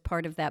himself is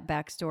part of that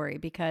backstory.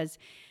 Because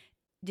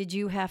did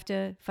you have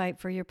to fight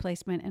for your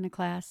placement in a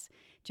class?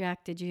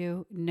 Jack, did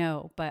you?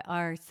 No, but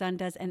our son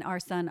does. And our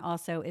son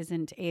also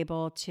isn't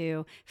able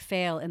to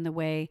fail in the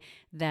way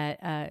that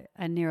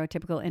a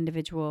neurotypical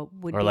individual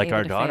would Or be like able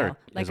our to daughter fail.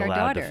 Like is our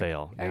allowed to daughter.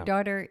 fail. Our Yeah.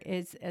 daughter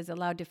is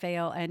allowed to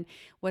fail and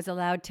was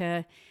allowed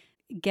to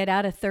get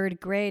out of third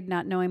grade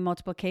not knowing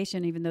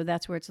multiplication, even though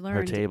that's where it's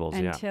learned. tables,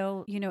 yeah.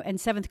 until, you know, in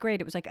seventh grade,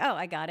 it was like, oh,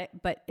 I got it.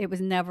 But it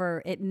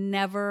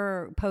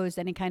never posed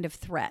any kind of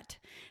threat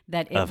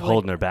that it Of would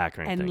holding her back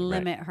or and anything. right.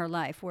 limit her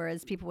life.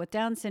 Whereas people with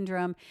Down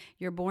syndrome,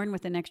 you're born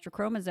with an extra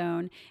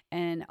chromosome,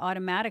 and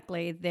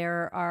automatically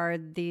there are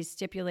these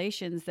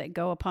stipulations that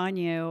go upon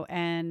you,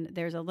 and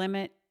there's a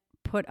limit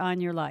put on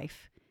your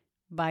life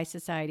by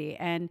society.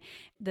 And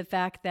the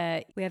fact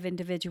that we have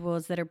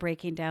individuals that are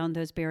breaking down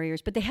those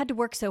barriers, but they had to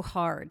work so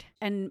hard.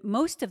 And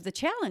most of the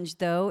challenge,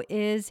 though,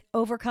 is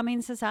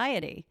overcoming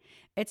society.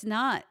 It's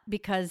not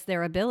because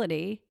their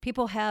ability.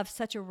 People have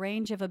such a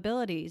range of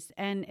abilities,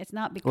 and it's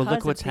not because Well, look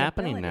of what's the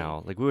happening ability.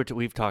 now. Like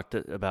we've talked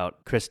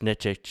about Chris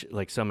Nitchich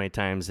like so many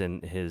times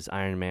in his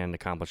Iron Man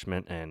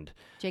accomplishment, and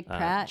Jake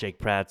Pratt. Jake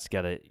Pratt's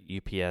got a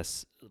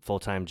UPS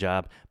full-time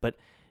job, but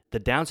the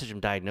Down syndrome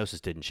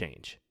diagnosis didn't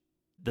change.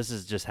 This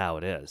is just how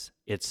it is.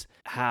 It's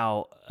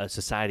how a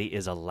society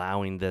is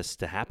allowing this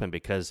to happen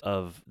because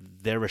of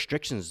their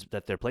restrictions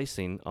that they're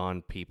placing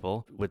on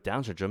people with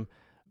Down syndrome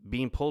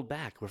being pulled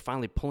back. We're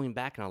finally pulling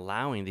back and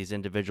allowing these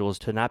individuals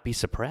to not be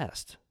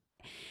suppressed.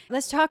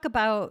 Let's talk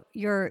about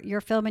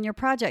your film and your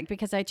project,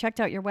 because I checked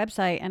out your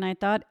website and I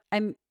thought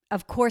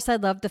of course I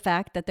loved the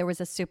fact that there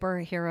was a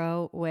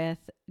superhero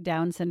with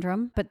Down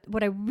syndrome, but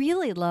what I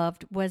really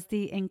loved was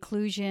the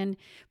inclusion.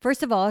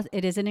 First of all,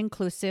 it is an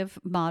inclusive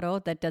model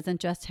that doesn't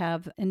just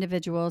have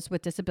individuals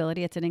with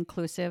disability. It's an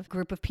inclusive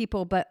group of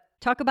people. But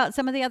talk about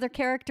some of the other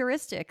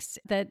characteristics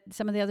that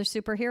some of the other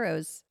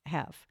superheroes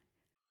have.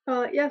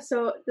 Yeah,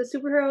 so the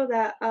superhero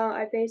that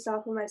I based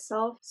off of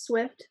myself,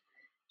 Swift,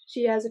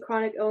 she has a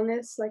chronic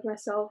illness like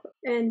myself.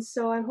 And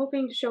so I'm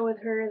hoping to show with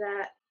her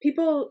that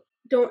people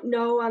don't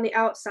know on the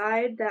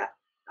outside that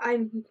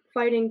I'm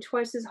fighting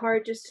twice as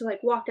hard just to like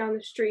walk down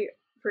the street,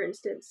 for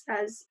instance,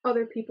 as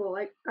other people.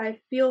 Like I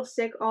feel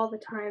sick all the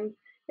time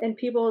and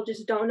people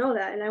just don't know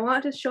that. And I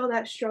want to show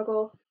that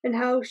struggle and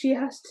how she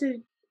has to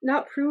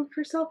not prove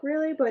herself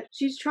really, but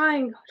she's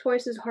trying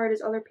twice as hard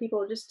as other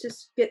people just to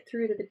get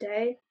through to the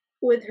day.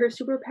 With her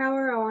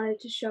superpower, I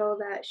wanted to show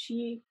that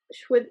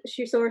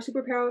so her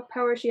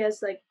superpower, she has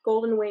like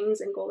golden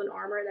wings and golden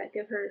armor that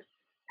give her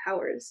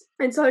powers.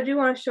 And so I do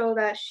want to show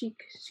that she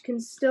can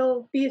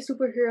still be a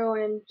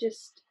superhero, and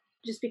just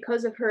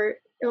because of her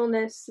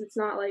illness, it's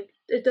not like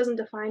it doesn't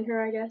define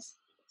her, I guess.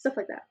 Stuff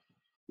like that.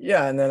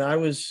 Yeah, and then I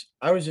was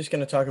just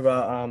gonna talk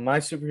about my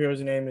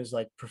superhero's name is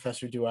like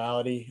Professor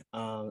Duality,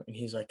 and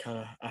he's like kind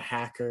of a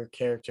hacker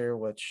character,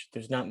 which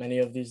there's not many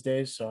of these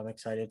days, so I'm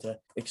excited to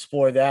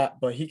explore that.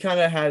 But he kind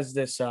of has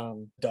this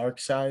dark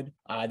side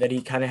that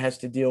he kind of has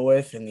to deal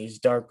with, and these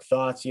dark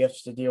thoughts he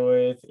has to deal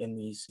with, and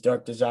these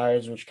dark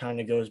desires, which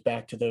kind of goes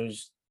back to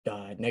those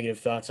negative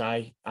thoughts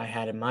I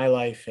had in my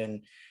life.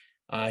 And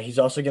he's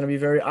also going to be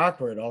very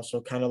awkward,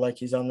 also kind of like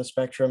he's on the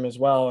spectrum as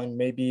well. And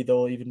maybe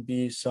there'll even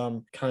be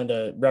some kind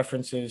of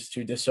references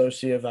to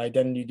dissociative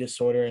identity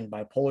disorder and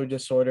bipolar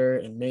disorder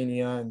and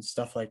mania and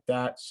stuff like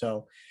that.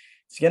 So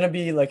it's going to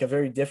be like a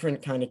very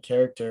different kind of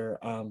character.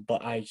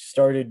 But I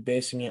started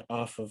basing it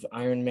off of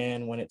Iron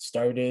Man when it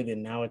started,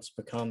 and now it's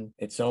become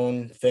its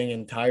own thing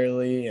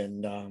entirely.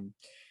 And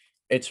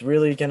it's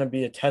really going to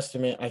be a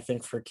testament, I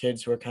think, for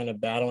kids who are kind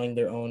of battling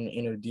their own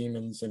inner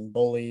demons and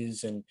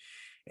bullies and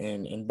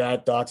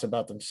bad thoughts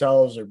about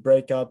themselves or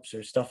breakups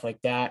or stuff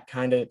like that.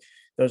 Kind of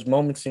those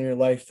moments in your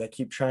life that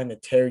keep trying to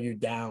tear you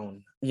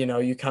down. You know,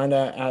 you kind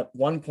of at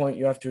one point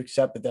you have to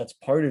accept that that's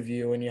part of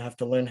you and you have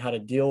to learn how to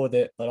deal with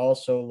it, but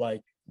also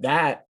like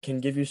that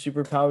can give you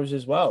superpowers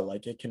as well.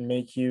 Like it can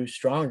make you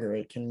stronger.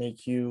 It can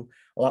make you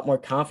a lot more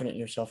confident in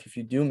yourself if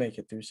you do make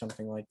it through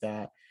something like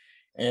that.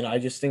 And I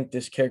just think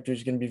this character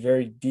is going to be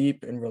very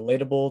deep and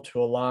relatable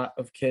to a lot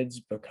of kids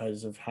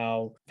because of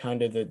how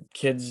kind of the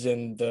kids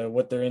and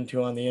what they're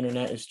into on the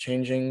internet is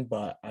changing.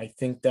 But I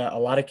think that a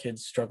lot of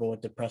kids struggle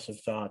with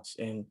depressive thoughts,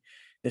 and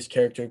this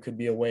character could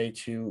be a way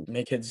to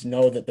make kids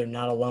know that they're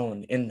not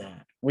alone in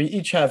that. We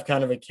each have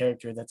kind of a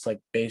character that's like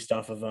based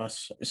off of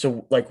us.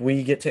 So like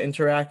we get to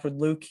interact with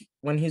Luke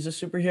when he's a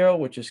superhero,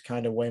 which is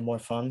kind of way more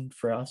fun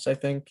for us, I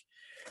think.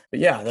 But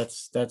yeah,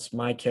 that's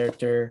my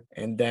character.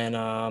 And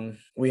then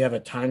we have a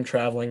time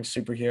traveling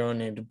superhero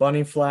named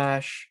Bunny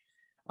Flash.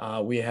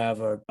 We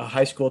have a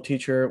high school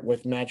teacher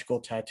with magical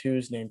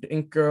tattoos named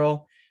Ink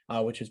Girl,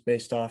 which is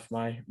based off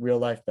my real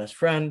life best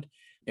friend,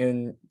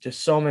 and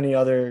just so many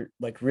other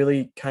like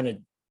really kind of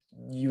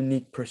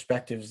unique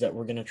perspectives that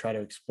we're going to try to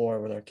explore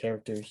with our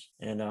characters.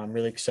 And I'm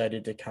really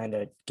excited to kind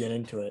of get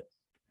into it.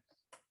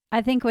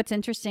 I think what's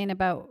interesting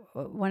about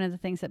one of the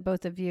things that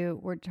both of you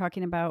were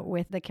talking about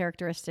with the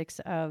characteristics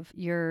of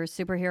your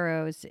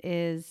superheroes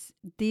is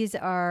these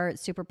are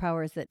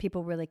superpowers that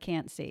people really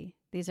can't see.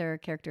 These are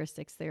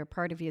characteristics, they're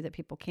part of you that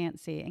people can't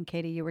see. And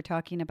Katie, you were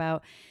talking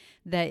about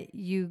that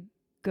you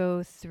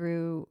go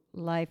through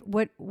life.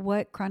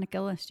 What chronic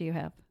illness do you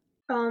have?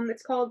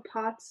 It's called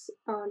POTS.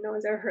 No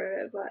one's ever heard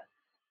of it,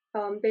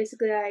 but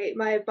basically,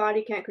 my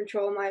body can't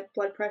control my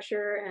blood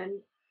pressure and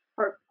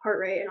heart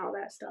rate and all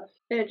that stuff,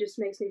 and it just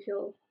makes me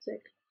feel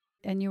sick.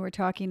 And you were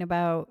talking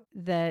about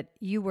that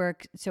you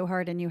work so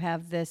hard and you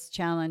have this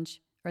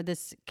challenge or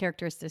this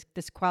characteristic,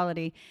 this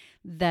quality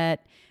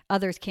that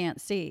others can't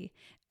see.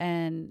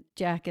 And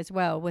Jack as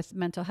well with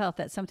mental health,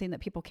 that's something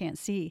that people can't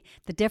see.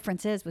 The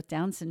difference is with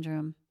Down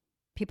syndrome,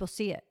 people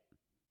see it.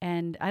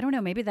 And I don't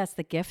know, maybe that's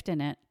the gift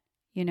in it.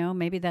 You know,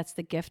 maybe that's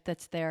the gift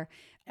that's there.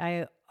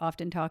 I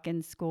often talk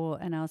in school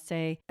and I'll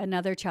say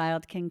another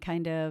child can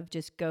kind of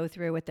just go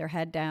through with their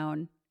head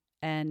down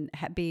and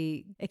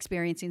be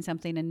experiencing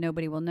something and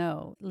nobody will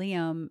know.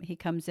 Liam, he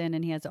comes in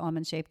and he has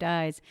almond-shaped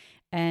eyes.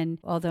 And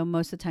although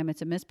most of the time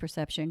it's a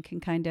misperception, can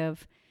kind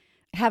of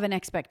have an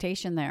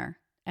expectation there.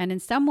 And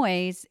in some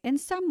ways,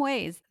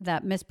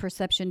 that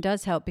misperception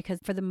does help because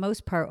for the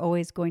most part,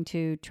 always going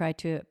to try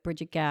to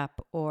bridge a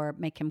gap or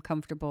make him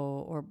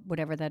comfortable or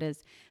whatever that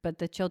is. But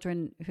the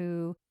children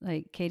who,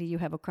 like Katie, you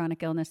have a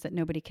chronic illness that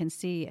nobody can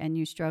see and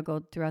you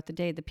struggled throughout the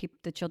day.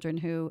 The children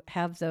who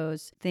have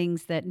those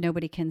things that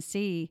nobody can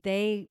see,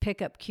 they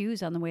pick up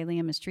cues on the way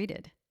Liam is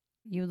treated.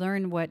 You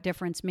learn what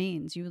difference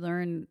means. You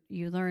learn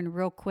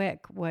real quick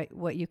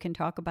what you can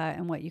talk about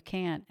and what you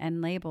can't,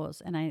 and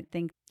labels. And I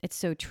think it's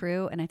so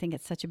true. And I think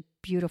it's such a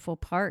beautiful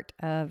part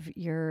of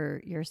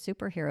your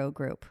superhero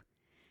group.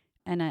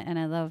 And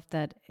I love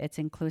that it's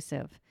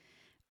inclusive.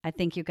 I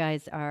think you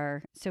guys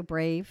are so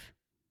brave.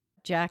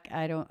 Jack,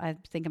 I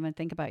think I'm going to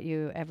think about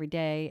you every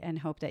day and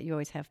hope that you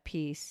always have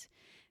peace.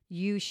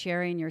 You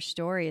sharing your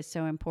story is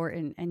so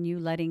important, and you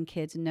letting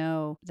kids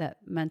know that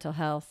mental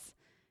health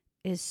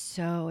is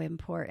so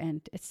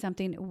important. It's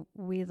something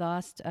we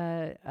lost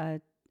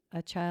a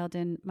child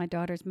in my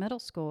daughter's middle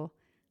school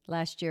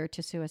last year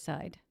to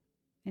suicide.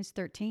 He's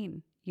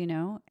 13, you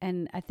know,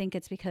 and I think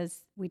it's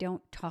because we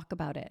don't talk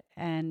about it.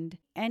 And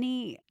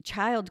any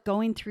child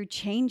going through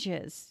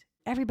changes,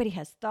 everybody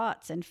has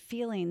thoughts and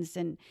feelings,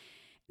 and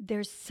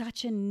there's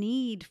such a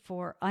need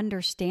for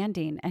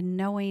understanding and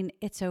knowing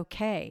it's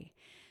okay.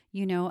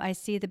 You know, I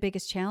see the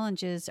biggest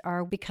challenges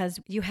are because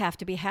you have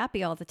to be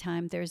happy all the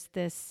time. There's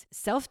this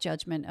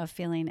self-judgment of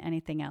feeling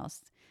anything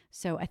else.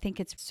 So I think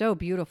it's so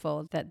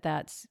beautiful that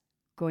that's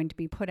going to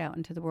be put out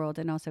into the world.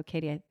 And also,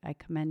 Katie, I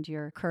commend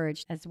your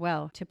courage as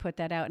well to put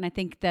that out. And I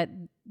think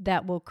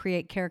that will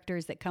create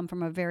characters that come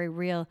from a very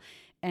real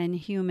and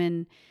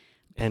human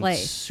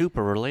place. And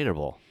super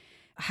relatable.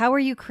 How are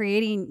you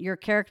creating your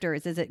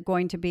characters? Is it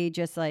going to be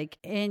just like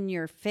in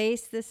your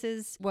face, this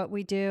is what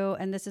we do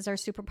and this is our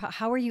superpower?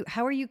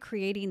 How are you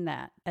creating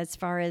that as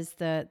far as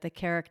the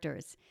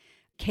characters?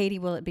 Katie,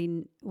 will it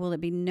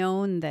be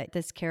known that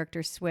this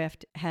character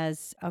Swift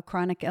has a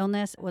chronic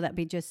illness? Will that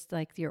be just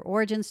like your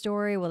origin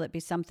story? Will it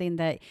be something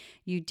that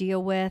you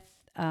deal with?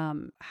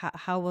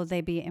 How will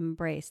they be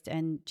embraced?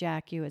 And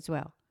Jack, you as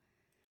well.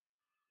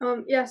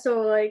 Yeah,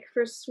 so like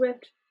for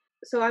Swift,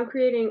 so I'm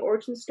creating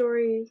origin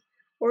stories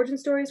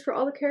for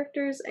all the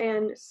characters,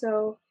 and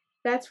so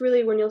that's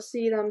really when you'll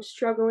see them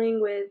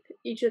struggling with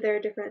each of their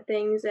different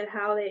things and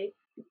how they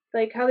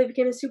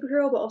became a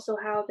superhero, but also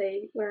how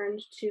they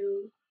learned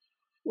to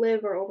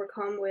live or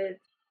overcome with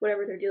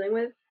whatever they're dealing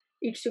with,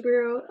 each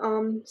superhero.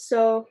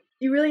 So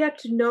you really have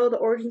to know the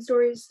origin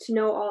stories to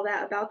know all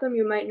that about them.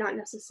 You might not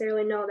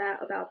necessarily know that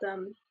about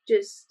them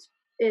just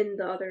in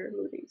the other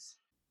movies.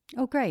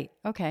 Oh, great.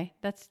 Okay.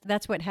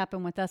 That's what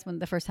happened with us when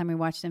the first time we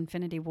watched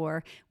Infinity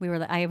War.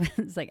 I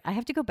was like, I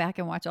have to go back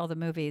and watch all the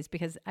movies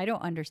because I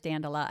don't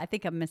understand a lot. I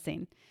think I'm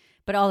missing.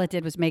 But all it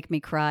did was make me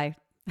cry.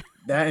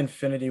 That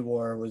Infinity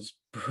War was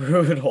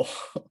brutal.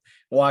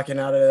 Walking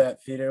out of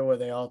that theater where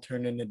they all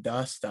turned into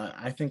dust,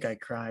 I think I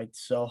cried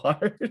so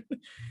hard.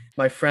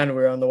 My friend,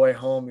 we were on the way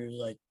home, he was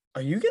like,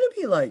 "Are you going to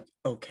be like,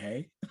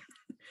 okay?"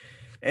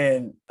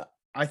 And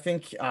I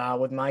think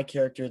with my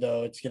character,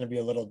 though, it's going to be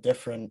a little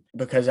different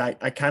because I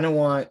kind of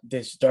want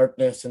this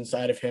darkness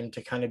inside of him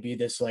to kind of be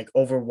this like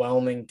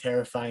overwhelming,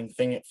 terrifying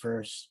thing at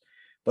first.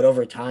 But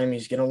over time,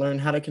 he's going to learn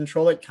how to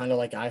control it, kind of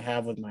like I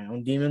have with my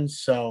own demons.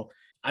 So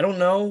I don't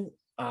know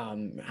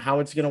how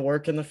it's going to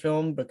work in the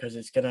film, because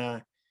it's going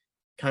to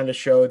kind of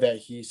show that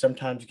he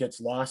sometimes gets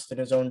lost in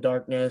his own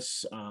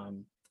darkness.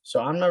 So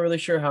I'm not really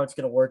sure how it's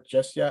going to work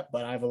just yet,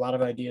 but I have a lot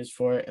of ideas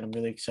for it, and I'm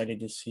really excited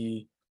to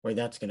see where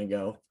that's going to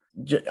go.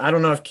 I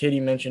don't know if Katie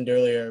mentioned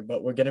earlier,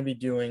 but we're going to be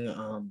doing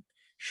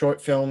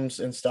short films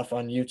and stuff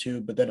on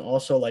YouTube, but then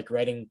also like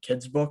writing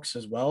kids books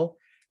as well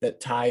that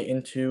tie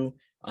into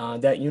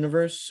that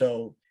universe.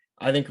 So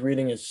I think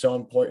reading is so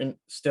important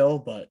still,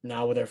 but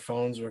now with our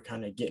phones, we're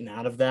kind of getting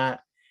out of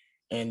that.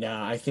 And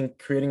I think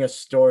creating a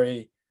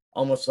story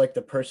almost like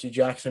the Percy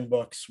Jackson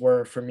books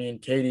were for me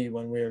and Katie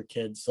when we were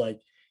kids, like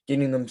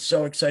getting them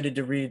so excited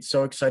to read,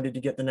 so excited to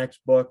get the next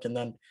book, and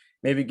then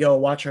maybe go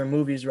watch our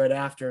movies right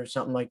after or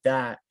something like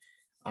that.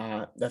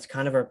 That's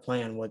kind of our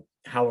plan with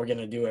how we're going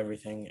to do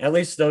everything. At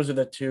least those are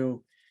the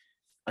two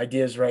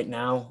ideas right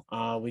now.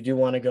 We do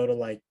want to go to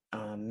like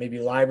maybe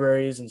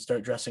libraries and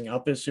start dressing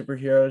up as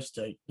superheroes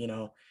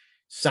to,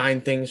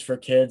 sign things for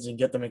kids and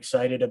get them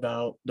excited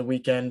about the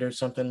weekend or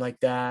something like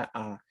that.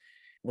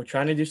 We're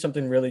trying to do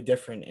something really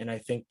different. And I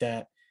think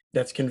that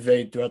that's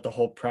conveyed throughout the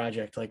whole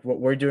project. Like what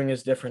we're doing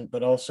is different,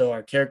 but also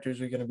our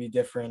characters are going to be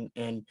different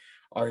and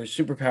our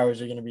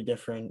superpowers are going to be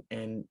different.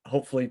 And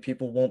hopefully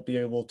people won't be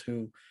able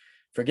to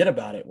forget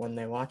about it when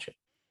they watch it.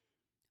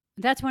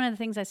 That's one of the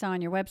things I saw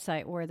on your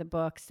website were the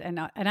books, and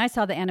I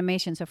saw the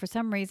animation. So for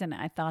some reason,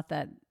 I thought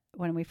that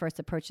when we first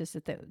approached this,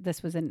 that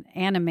this was an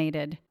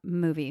animated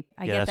movie.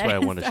 Yeah, that's why I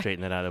wanted to Sorry.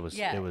 straighten that out. It was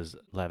Yeah. it was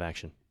live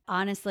action.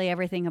 Honestly,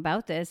 everything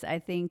about this, I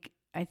think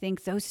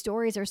those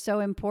stories are so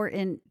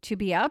important to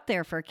be out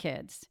there for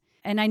kids.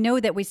 And I know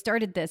that we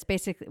started this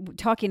basically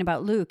talking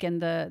about Luke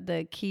and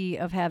the key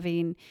of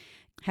having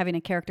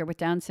a character with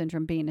Down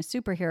syndrome being a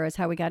superhero is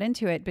how we got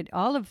into it. But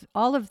all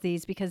of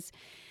these, because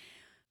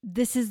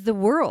this is the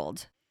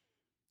world.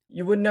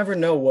 You would never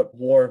know what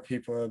war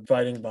people are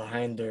fighting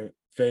behind their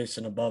face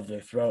and above their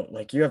throat.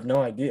 Like you have no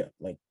idea.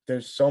 Like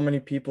there's so many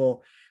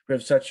people who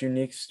have such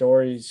unique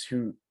stories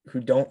who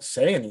don't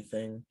say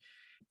anything.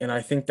 And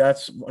I think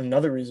that's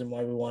another reason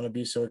why we want to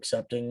be so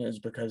accepting, is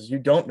because you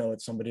don't know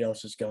what somebody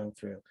else is going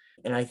through.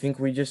 And I think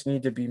we just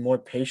need to be more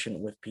patient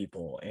with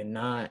people and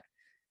not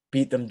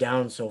beat them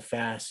down so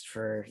fast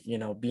for,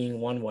 being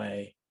one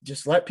way.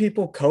 Just let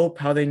people cope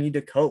how they need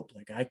to cope.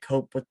 Like I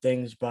cope with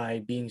things by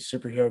being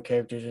superhero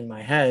characters in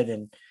my head,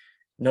 and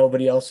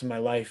nobody else in my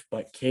life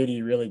but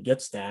Katie really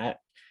gets that.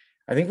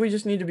 I think we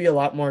just need to be a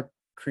lot more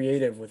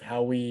creative with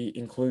how we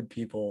include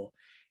people,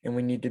 and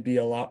we need to be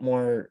a lot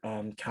more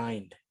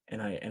kind.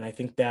 And I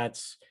think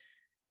that's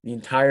the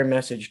entire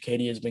message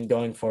Katie has been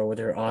going for with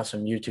her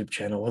awesome YouTube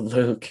channel with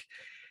Luke.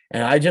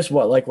 And I just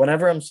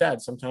whenever I'm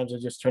sad, sometimes I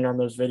just turn on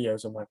those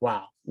videos. I'm like,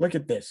 wow, look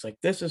at this. Like,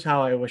 this is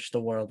how I wish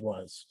the world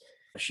was.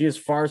 She has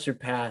far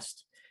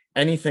surpassed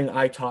anything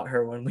I taught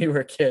her when we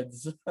were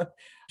kids.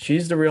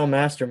 She's the real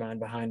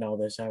mastermind behind all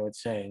this, I would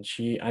say.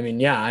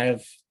 And I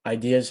have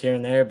ideas here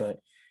and there, but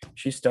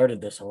she started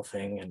this whole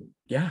thing. And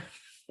yeah,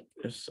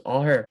 it's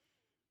all her.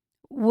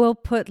 We'll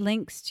put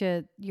links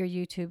to your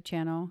YouTube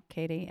channel,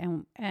 Katie,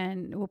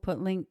 and we'll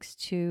put links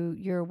to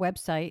your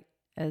website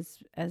as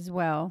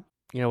well.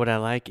 You know, what I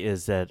like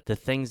is that the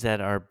things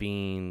that are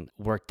being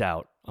worked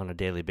out on a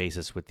daily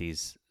basis with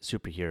these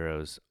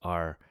superheroes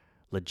are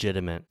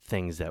legitimate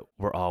things that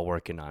we're all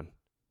working on,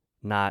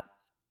 not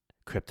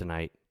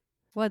kryptonite.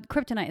 Well,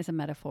 kryptonite is a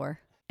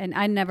metaphor. And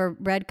I never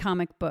read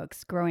comic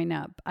books growing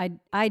up.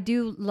 I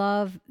do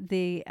love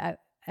the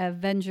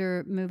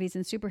Avenger movies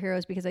and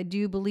superheroes because I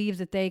do believe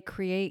that they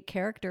create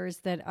characters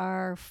that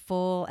are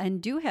full and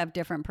do have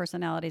different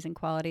personalities and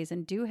qualities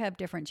and do have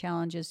different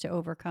challenges to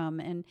overcome.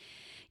 And,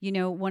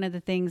 one of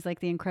the things like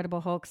the Incredible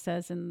Hulk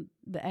says in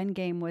the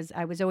Endgame was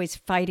I was always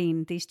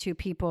fighting these two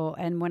people.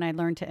 And when I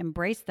learned to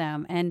embrace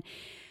them, and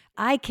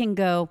I can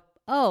go,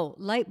 oh,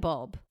 light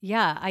bulb.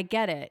 Yeah, I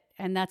get it.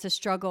 And that's a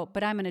struggle,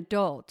 but I'm an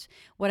adult.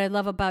 What I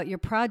love about your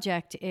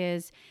project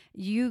is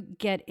you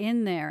get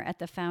in there at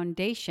the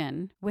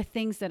foundation with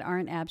things that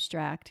aren't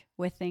abstract,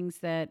 with things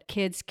that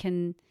kids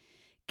can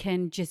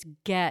just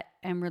get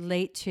and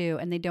relate to,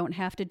 and they don't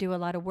have to do a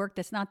lot of work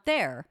that's not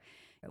there.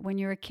 When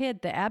you're a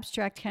kid, the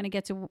abstract kind of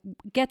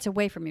gets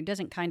away from you. It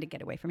doesn't kind of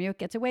get away from you. It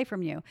gets away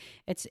from you.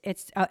 It's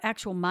an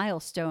actual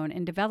milestone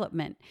in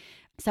development.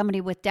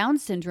 Somebody with Down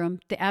syndrome,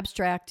 the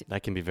abstract,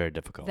 That can be very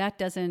difficult. that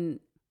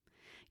doesn't,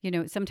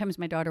 sometimes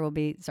my daughter will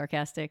be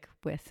sarcastic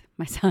with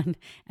my son,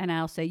 and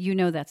I'll say,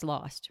 that's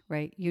lost,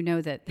 right?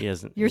 That He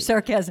isn't. your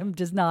sarcasm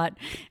does not.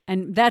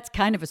 And that's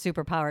kind of a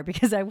superpower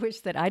because I wish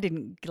that I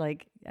didn't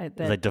like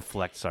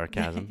deflect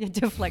sarcasm.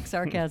 deflect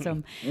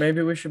sarcasm.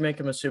 Maybe we should make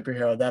him a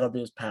superhero. That'll be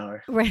his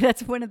power. Right.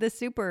 That's one of the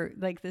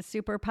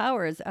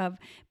superpowers of,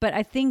 but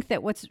I think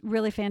that what's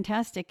really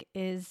fantastic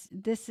is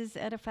this is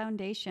at a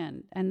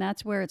foundation, and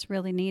that's where it's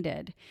really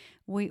needed.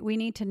 We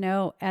need to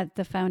know at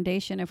the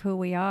foundation of who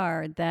we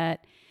are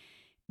that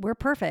we're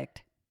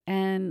perfect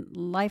and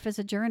life is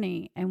a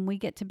journey and we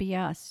get to be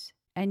us,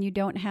 and you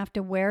don't have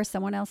to wear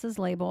someone else's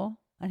label.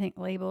 I think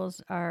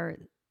labels are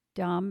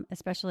dumb,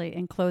 especially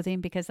in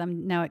clothing, because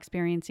I'm now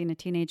experiencing a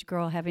teenage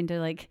girl having to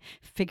like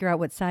figure out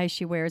what size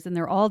she wears, and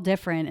they're all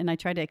different. And I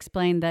try to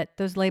explain that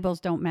those labels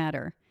don't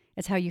matter.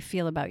 It's how you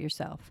feel about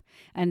yourself.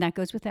 And that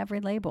goes with every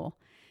label.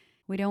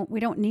 We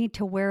don't need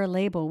to wear a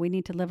label. We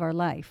need to live our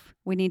life.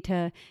 We need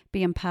to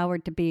be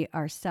empowered to be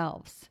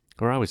ourselves.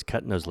 We're always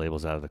cutting those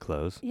labels out of the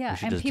clothes. Yeah, We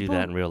should and just do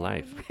that in real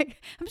life. Right.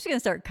 I'm just going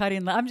to start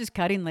cutting. I'm just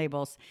cutting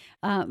labels.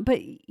 But,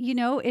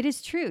 it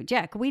is true,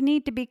 Jack. We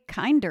need to be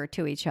kinder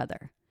to each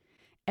other.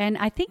 And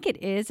I think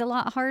it is a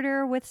lot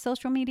harder with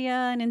social media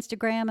and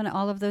Instagram and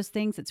all of those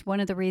things. It's one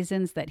of the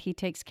reasons that he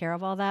takes care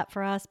of all that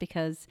for us,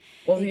 because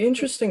Well, the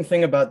interesting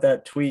thing about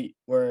that tweet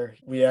where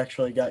we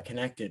actually got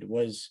connected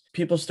was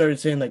people started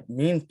saying like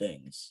mean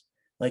things.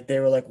 Like they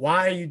were like,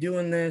 why are you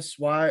doing this?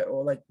 Why?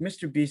 Or like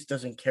Mr. Beast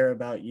doesn't care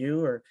about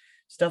you or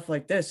stuff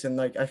like this. And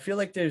like I feel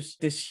like there's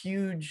this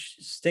huge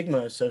stigma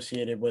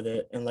associated with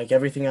it and like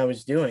everything I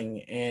was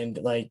doing. And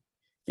like,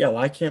 yeah,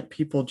 why can't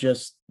people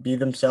just be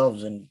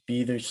themselves and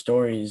be their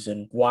stories?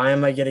 And why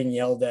am I getting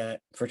yelled at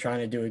for trying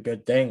to do a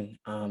good thing?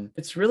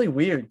 It's really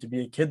weird to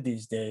be a kid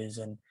these days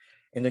and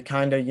to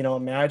kind of,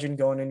 imagine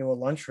going into a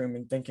lunchroom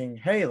and thinking,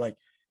 hey, like,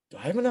 do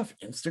I have enough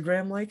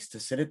Instagram likes to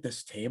sit at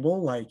this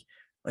table?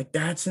 Like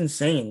that's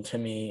insane to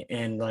me.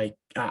 And like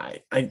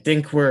I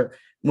think we're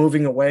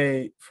moving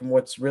away from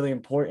what's really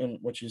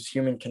important, which is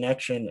human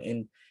connection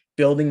and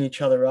building each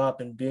other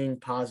up and being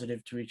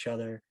positive to each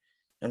other.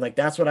 And like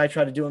that's what I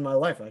try to do in my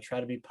life. I try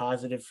to be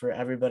positive for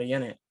everybody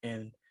in it.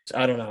 And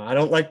I don't know. I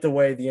don't like the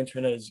way the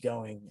internet is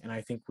going. And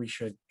I think we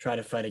should try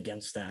to fight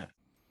against that.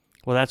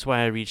 Well, that's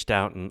why I reached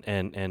out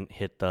and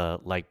hit the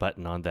like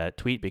button on that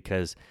tweet,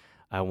 because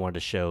I wanted to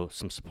show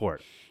some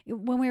support.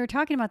 when we were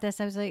talking about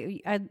this, I was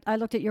like, I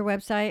looked at your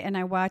website and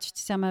I watched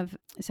some of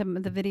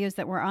the videos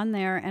that were on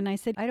there, and I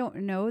said, I don't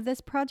know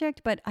this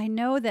project, but I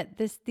know that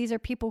these are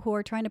people who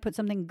are trying to put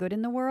something good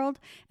in the world,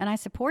 and I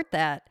support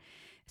that.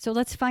 So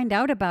let's find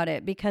out about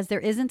it, because there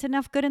isn't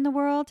enough good in the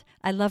world.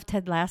 I love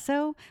Ted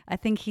Lasso. I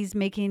think he's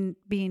making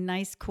being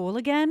nice cool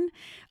again.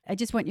 I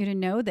just want you to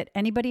know that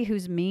anybody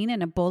who's mean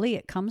and a bully,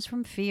 it comes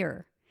from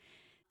fear.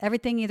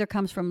 Everything either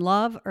comes from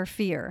love or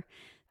fear.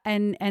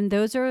 And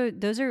those are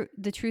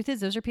the truth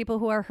is, those are people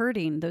who are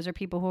hurting. Those are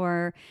people who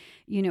are,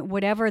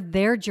 whatever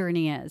their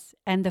journey is.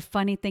 And the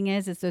funny thing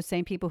is those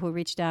same people who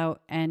reached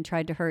out and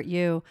tried to hurt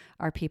you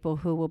are people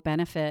who will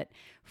benefit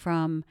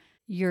from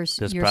your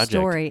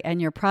story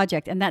and your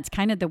project. And that's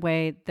kind of the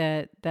way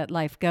that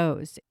life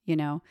goes,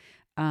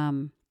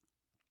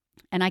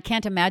 and I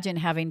can't imagine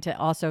having to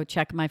also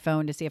check my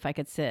phone to see if I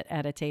could sit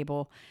at a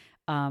table.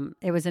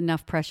 It was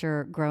enough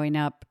pressure growing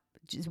up,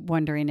 just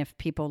wondering if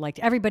people liked.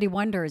 Everybody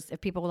wonders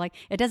if people like.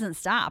 It doesn't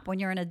stop when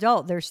you're an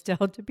adult. There's still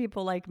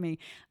people like me.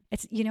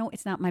 It's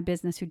it's not my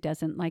business who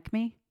doesn't like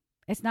me.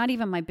 It's not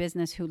even my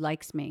business who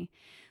likes me.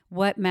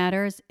 What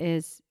matters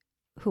is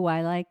who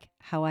I like,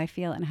 how I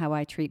feel, and how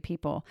I treat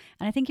people.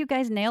 And I think you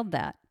guys nailed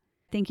that.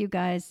 I think you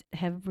guys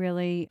have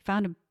really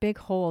found a big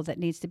hole that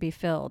needs to be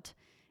filled.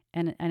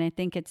 And I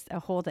think it's a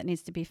hole that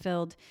needs to be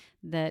filled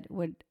that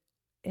would,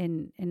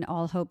 in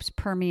all hopes,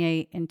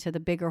 permeate into the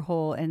bigger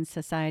hole in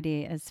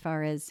society, as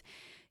far as,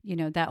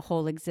 that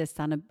hole exists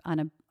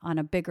on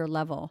a bigger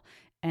level,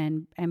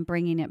 and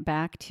bringing it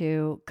back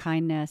to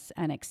kindness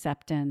and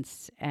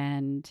acceptance,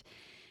 and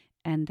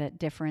that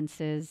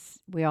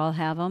differences, we all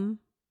have them.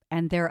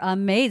 And they're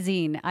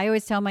amazing. I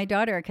always tell my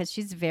daughter, because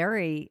she's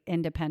very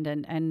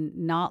independent and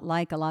not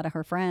like a lot of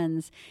her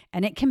friends,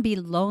 and it can be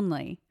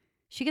lonely.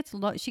 She gets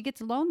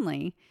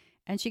lonely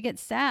and she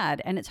gets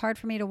sad, and it's hard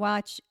for me to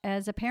watch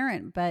as a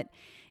parent. But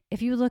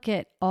if you look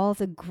at all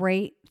the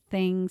great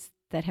things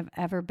that have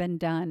ever been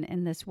done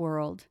in this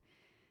world,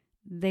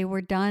 they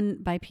were done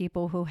by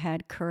people who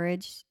had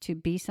courage to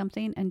be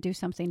something and do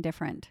something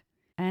different.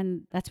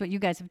 And that's what you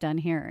guys have done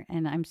here.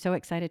 And I'm so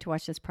excited to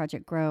watch this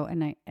project grow.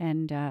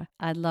 And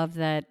I love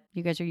that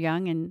you guys are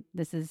young and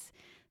this is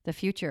the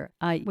future.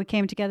 We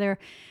came together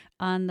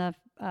on the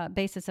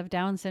basis of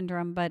Down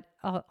syndrome, but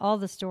all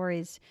the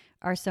stories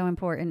are so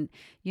important.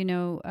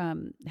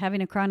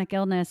 Having a chronic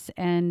illness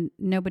and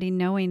nobody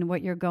knowing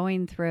what you're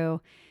going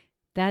through,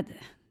 that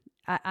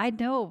I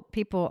know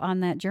people on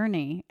that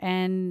journey,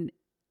 and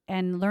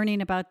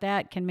learning about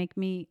that can make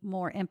me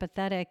more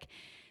empathetic,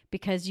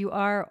 because you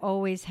are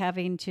always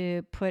having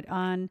to put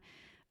on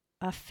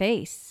a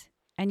face,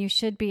 and you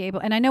should be able,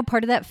 and I know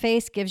part of that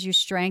face gives you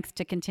strength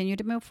to continue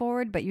to move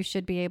forward, but you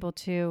should be able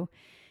to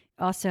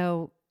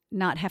also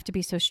not have to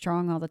be so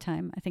strong all the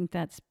time. I think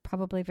that's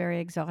probably very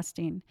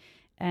exhausting.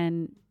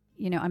 And,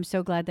 I'm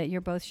so glad that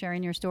you're both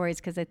sharing your stories,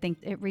 because I think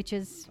it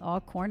reaches all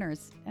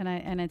corners,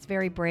 and it's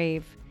very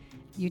brave.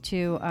 You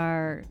two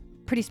are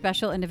pretty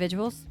special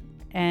individuals,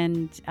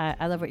 and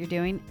I love what you're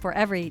doing for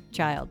every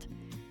child,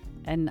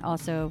 and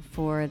also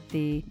for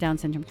the Down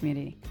syndrome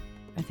community.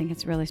 I think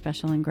it's really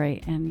special and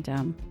great,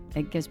 and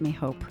it gives me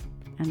hope,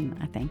 and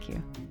I thank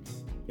you.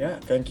 Yeah,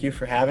 thank you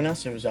for having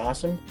us. It was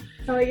awesome.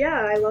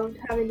 Yeah, I loved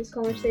having this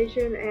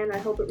conversation, and I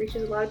hope it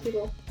reaches a lot of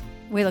people.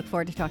 We look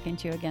forward to talking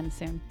to you again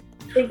soon.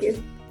 Thank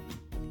you.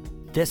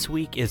 This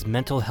week is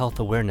Mental Health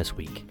Awareness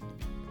Week.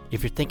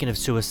 If you're thinking of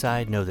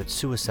suicide, know that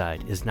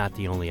suicide is not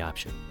the only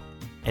option.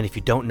 And if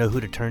you don't know who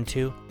to turn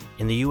to,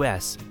 in the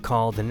U.S.,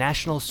 call the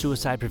National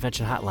Suicide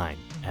Prevention Hotline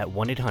at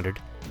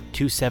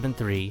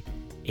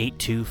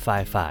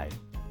 1-800-273-8255.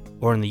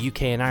 Or in the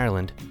UK and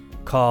Ireland,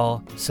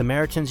 call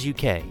Samaritans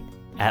UK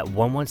at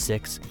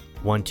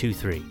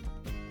 116-123.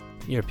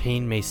 Your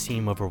pain may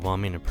seem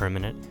overwhelming and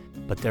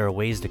permanent, but there are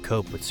ways to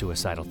cope with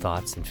suicidal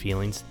thoughts and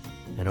feelings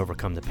and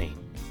overcome the pain.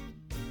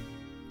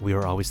 We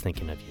are always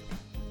thinking of you.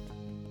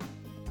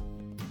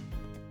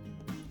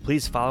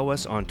 Please follow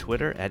us on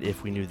Twitter at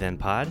If We Knew Then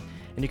Pod,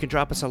 and you can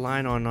drop us a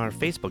line on our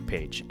Facebook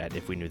page at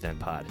If We Knew Then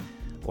Pod,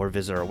 or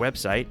visit our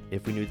website,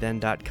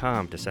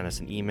 ifweknewthen.com, to send us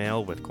an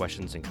email with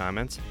questions and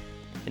comments.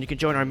 And you can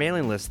join our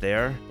mailing list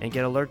there and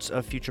get alerts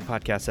of future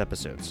podcast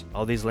episodes.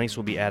 All these links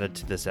will be added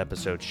to this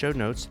episode's show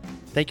notes.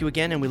 Thank you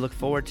again, and we look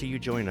forward to you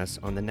joining us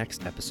on the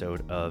next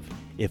episode of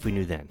If We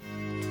Knew Then.